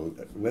 Well,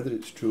 whether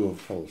it's true or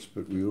false,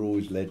 but we were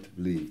always led to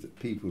believe that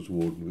People's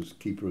Warden was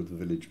keeper of the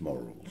village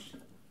morals.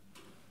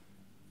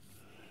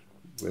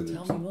 Tell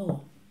me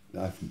more.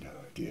 I've no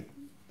idea.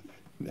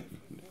 Never.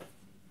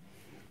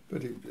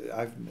 But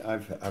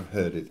I've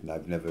heard it, and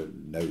I've never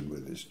known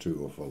whether it's true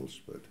or false.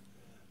 But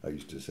I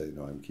used to say,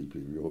 "No, I'm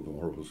keeping your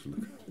morals."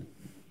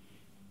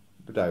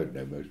 But I would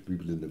know most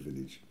people in the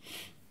village,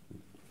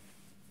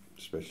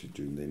 especially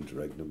during the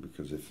interregnum,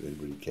 because if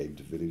anybody came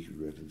to the village,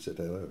 we went and said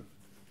hello.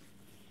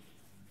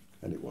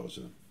 And it was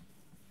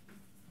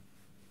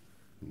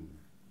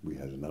we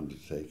had an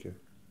undertaker.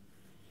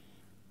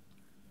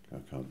 I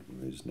can't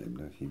remember his name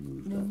now. He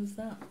moved on. Where was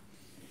that?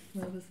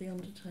 Where was the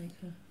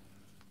undertaker?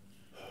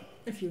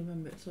 If you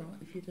remember, it's all right.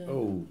 If you don't.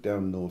 Oh,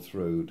 down North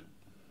Road.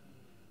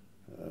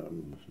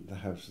 The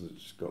house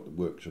that's got the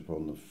workshop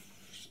on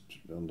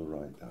the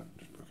right. I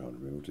can't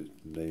remember what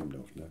it's named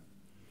of now.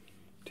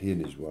 He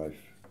and his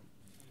wife.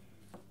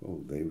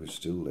 Oh, they were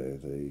still there.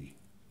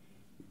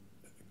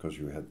 Because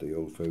you had the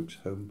old folks'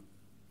 home.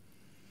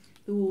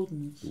 The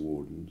Wardens. The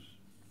Wardens.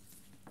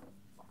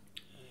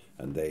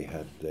 and they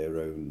had their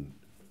own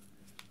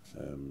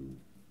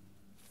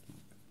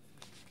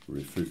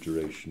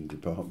refrigeration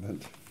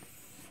department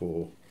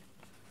for.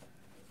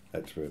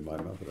 That's where my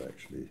mother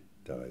actually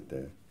died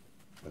there,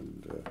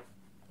 and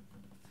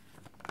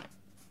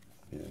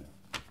yeah.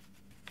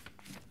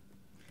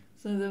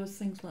 So there was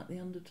things like the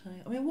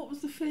undertale. I mean, what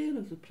was the feel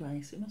of the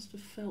place? It must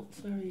have felt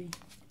very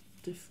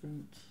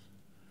different.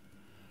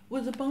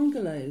 Were the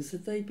bungalows,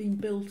 had they been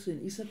built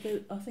in? You said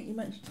I think you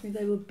mentioned to me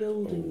they were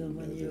building them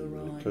when you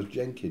arrived.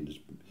 Because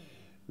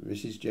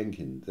Mrs.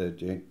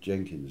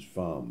 Jenkins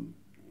farmed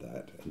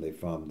that, and they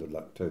farmed the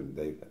Luctone.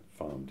 They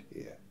farmed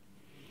here,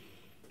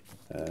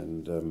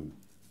 and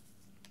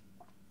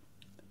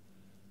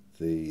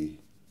the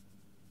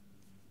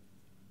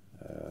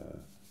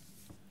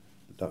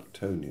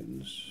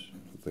Ductonians,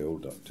 the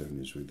old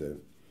Ductonians,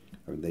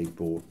 they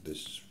bought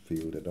this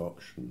field at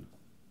auction.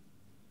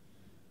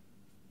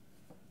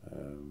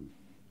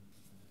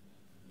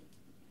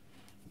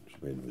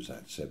 When was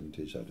that?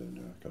 70s? I don't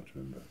know. I can't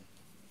remember.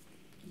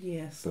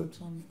 Yes,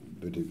 sometime.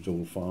 But it was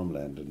all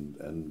farmland,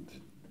 and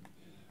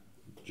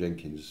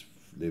Jenkins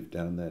lived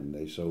down there, and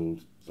they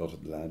sold a lot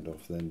of the land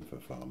off then for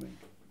farming.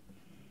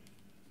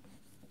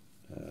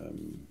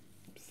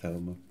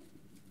 Thelma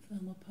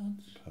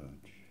Pudge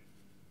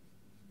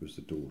was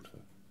the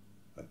daughter,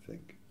 I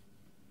think.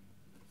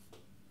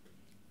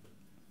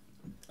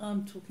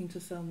 I'm talking to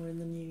Thelma in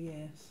the new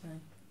year, so.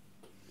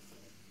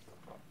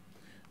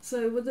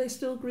 So were they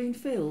still green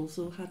fields,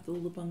 or had all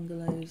the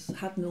bungalows,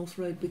 had North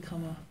Road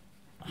become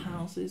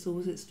houses, or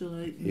was it still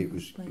open? It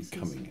was places?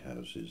 becoming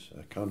houses.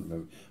 I can't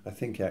remember. I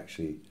think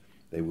actually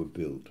they were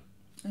built.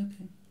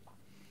 Okay.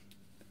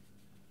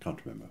 Can't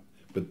remember.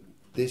 But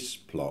this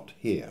plot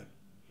here,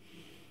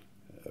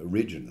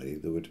 originally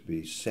there were to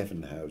be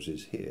 7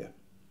 houses here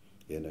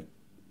in a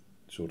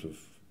sort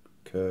of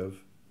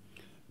curve.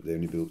 They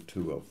only built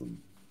 2 of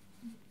them.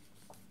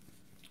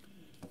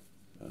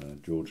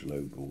 George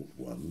Lowe bought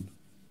one,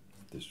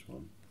 this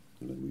one,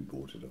 and then we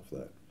bought it off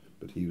that.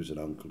 But he was an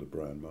uncle to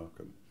Brian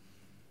Markham.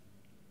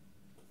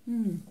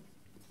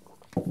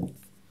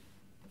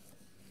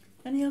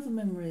 Any other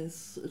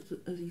memories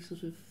as you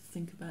sort of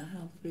think about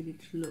how the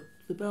village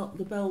looked?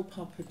 The Bell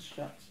pub had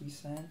shut, you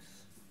said.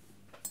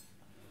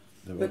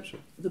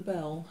 The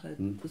Bell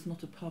was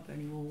not a pub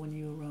anymore when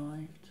you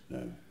arrived.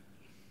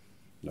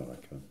 No, I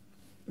can't.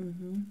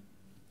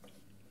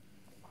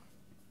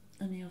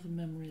 Any other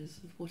memories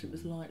of what it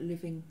was like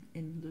living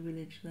in the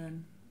village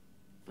then,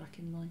 back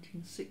in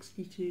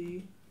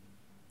 1962?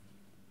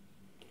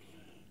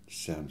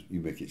 You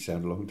make it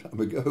sound a long time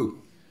ago.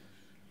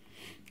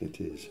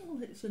 It is.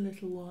 Well, it's a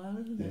little while,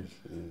 isn't it? Yes,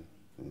 yeah.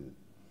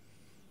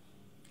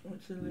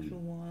 It's a little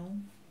while.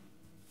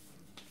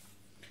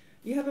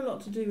 You had a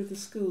lot to do with the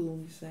school,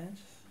 you said.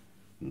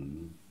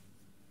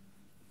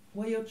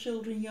 Were your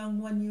children young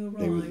when you arrived?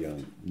 They were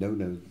young.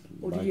 No.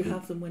 Or did you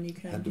have them when you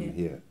came here? Had them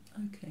here.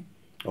 Okay.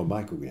 Oh,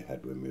 Michael we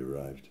had when we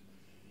arrived.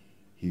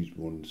 He's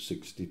born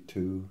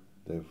 62,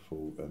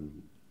 therefore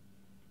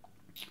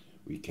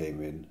we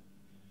came in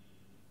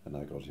and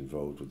I got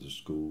involved with the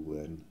school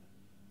then.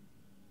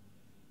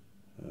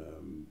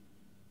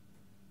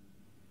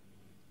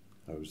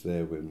 I was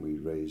there when we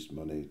raised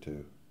money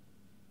to,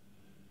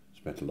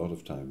 spent a lot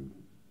of time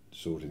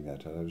sorting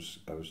that out.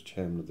 I was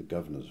chairman of the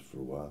governors for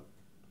a while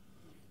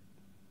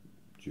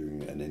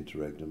during an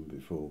interregnum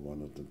before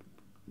one of the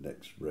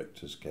next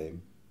rectors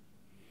came.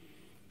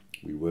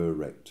 We were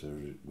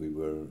rector.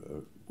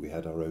 We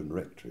had our own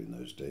rector in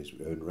those days.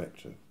 We own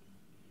rector.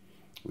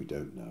 We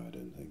don't now, I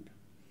don't think.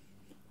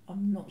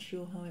 I'm not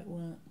sure how it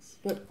works,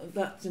 but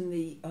that's in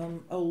the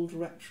old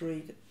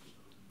rectory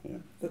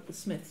that the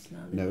Smiths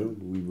now live in. No,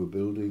 we were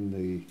building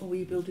the. Or were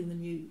you building the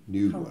new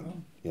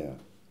one? Yeah.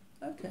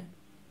 Okay.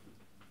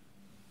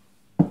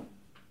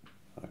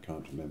 I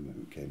can't remember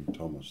who came.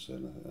 Thomas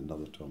then,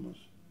 another Thomas.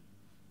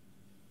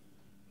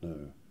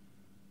 No.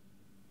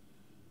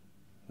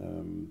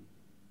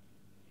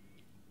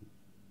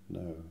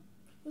 No.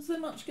 Was there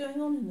much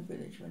going on in the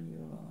village when you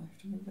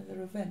arrived? I mean, were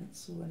there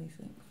events or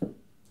anything that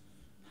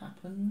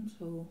happened,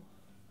 or?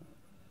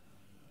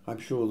 I'm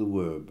sure there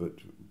were, but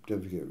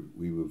don't forget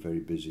we were very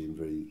busy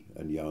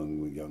and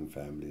young, with young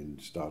family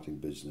and starting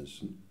business,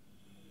 and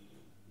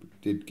we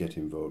did get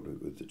involved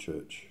with the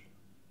church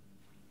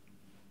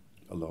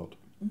a lot.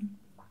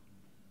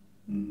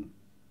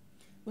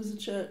 Was the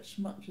church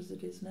much as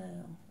it is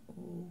now,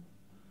 or?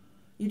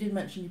 You did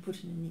mention you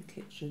put in a new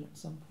kitchen at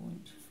some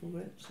point for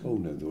it. Oh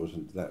no, there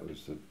wasn't. That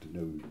was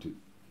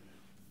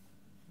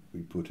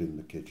we put in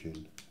the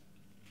kitchen.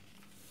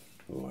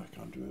 Oh, I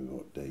can't remember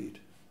what date,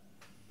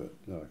 but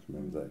no, I can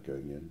remember that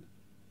going in.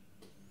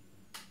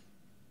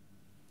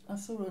 I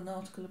saw an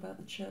article about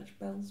the church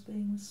bells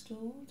being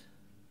restored.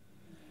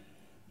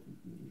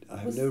 I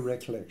have no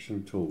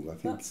recollection at all. I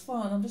think that's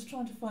fine. I'm just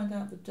trying to find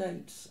out the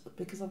dates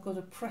because I've got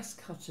a press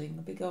cutting,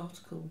 a big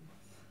article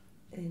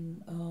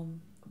in.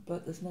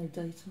 But there's no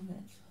date on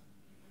it,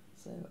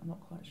 so I'm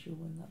not quite sure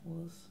when that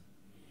was.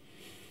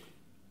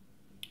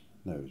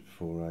 No, it was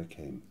before I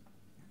came.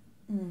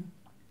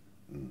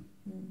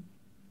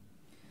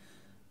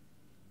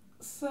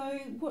 So,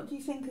 what do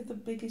you think are the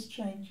biggest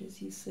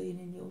changes you've seen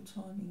in your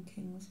time in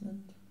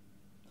Kingsland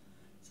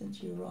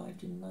since you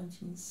arrived in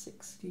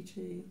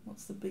 1962?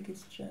 What's the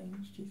biggest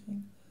change, do you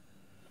think,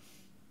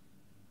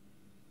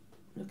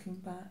 looking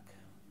back?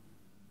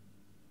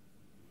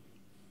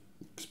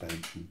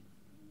 Expansion.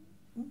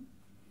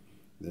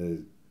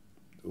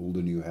 All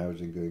the new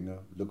housing going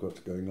up. Look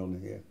what's going on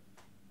here.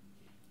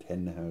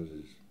 10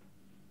 houses.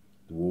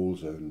 The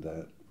Walls owned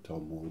that.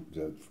 Tom Walls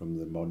from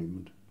the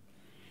monument.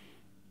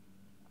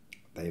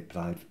 They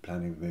applied for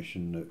planning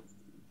permission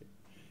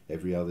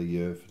every other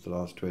year for the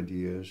last 20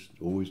 years,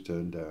 always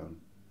turned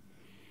down.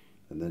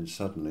 And then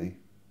suddenly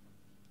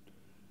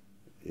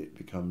it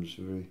becomes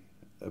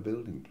a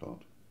building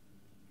plot.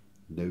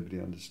 Nobody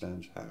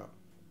understands how.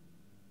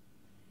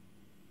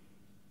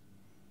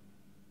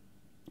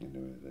 You know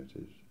where that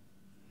is.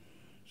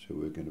 So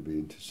we're going to be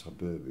into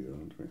suburbia,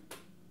 aren't we?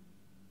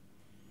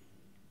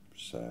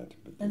 Sad.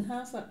 But and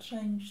how's that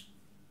changed?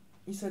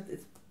 You said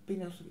it's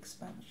been a lot of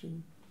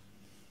expansion,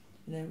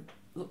 you know,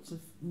 lots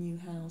of new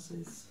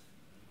houses.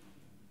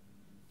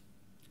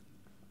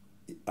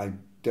 I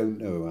don't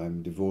know.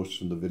 I'm divorced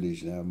from the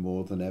village now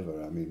more than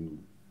ever. I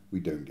mean, we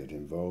don't get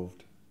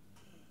involved.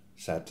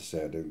 Sad to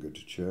say, I don't go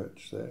to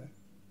church there.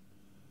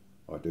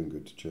 I don't go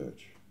to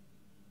church.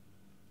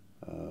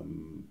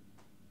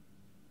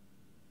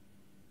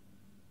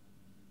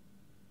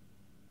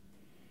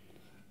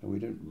 And we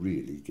don't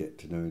really get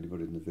to know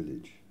anybody in the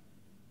village.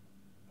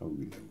 Oh,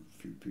 we know a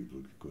few people,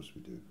 of course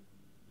we do.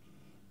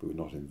 But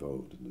we're not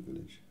involved in the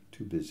village.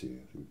 Too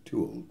busy, I think.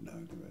 Too old now,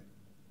 anyway.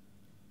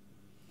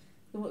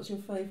 So what's your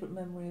favourite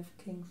memory of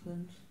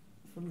Kingsland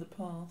from the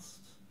past,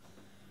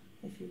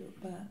 if you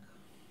look back?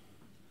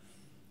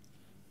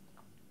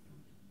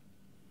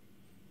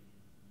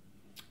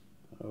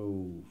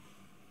 Oh,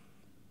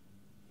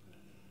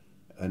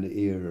 an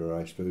era,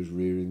 I suppose,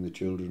 rearing the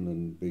children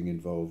and being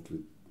involved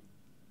with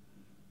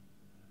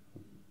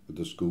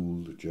the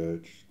school, the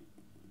church.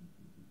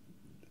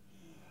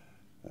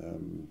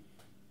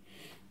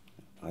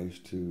 I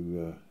used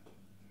to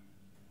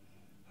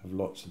have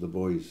lots of the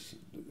boys.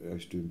 I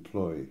used to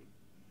employ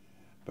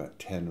about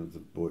 10 of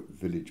the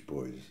village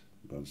boys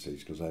at one stage,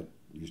 because I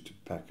used to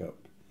pack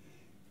up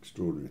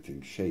extraordinary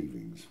things,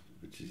 shavings,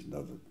 which is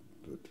another,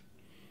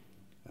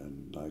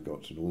 and I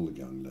got to know all the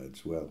young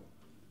lads well.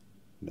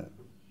 No,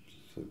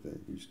 so they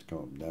used to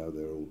come. Now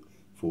they're all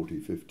 40,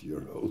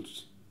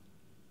 50-year-olds.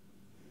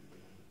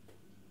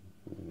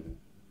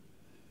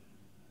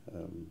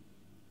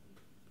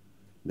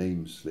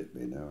 Names slip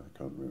me now, I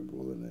can't remember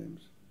all the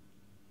names.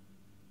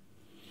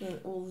 So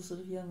all the sort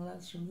of young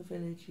lads from the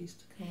village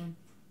used to come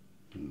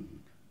and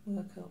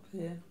work up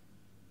here.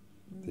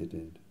 They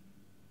did.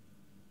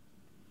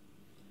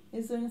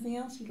 Is there anything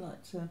else you'd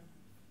like to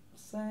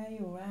say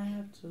or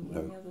add, or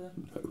any other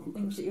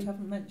things that you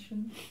haven't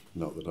mentioned?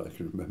 Not that I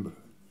can remember.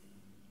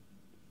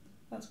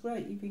 That's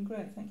great, you've been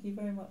great. Thank you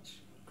very much,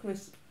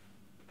 Chris,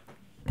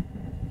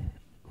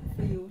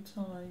 for your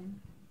time.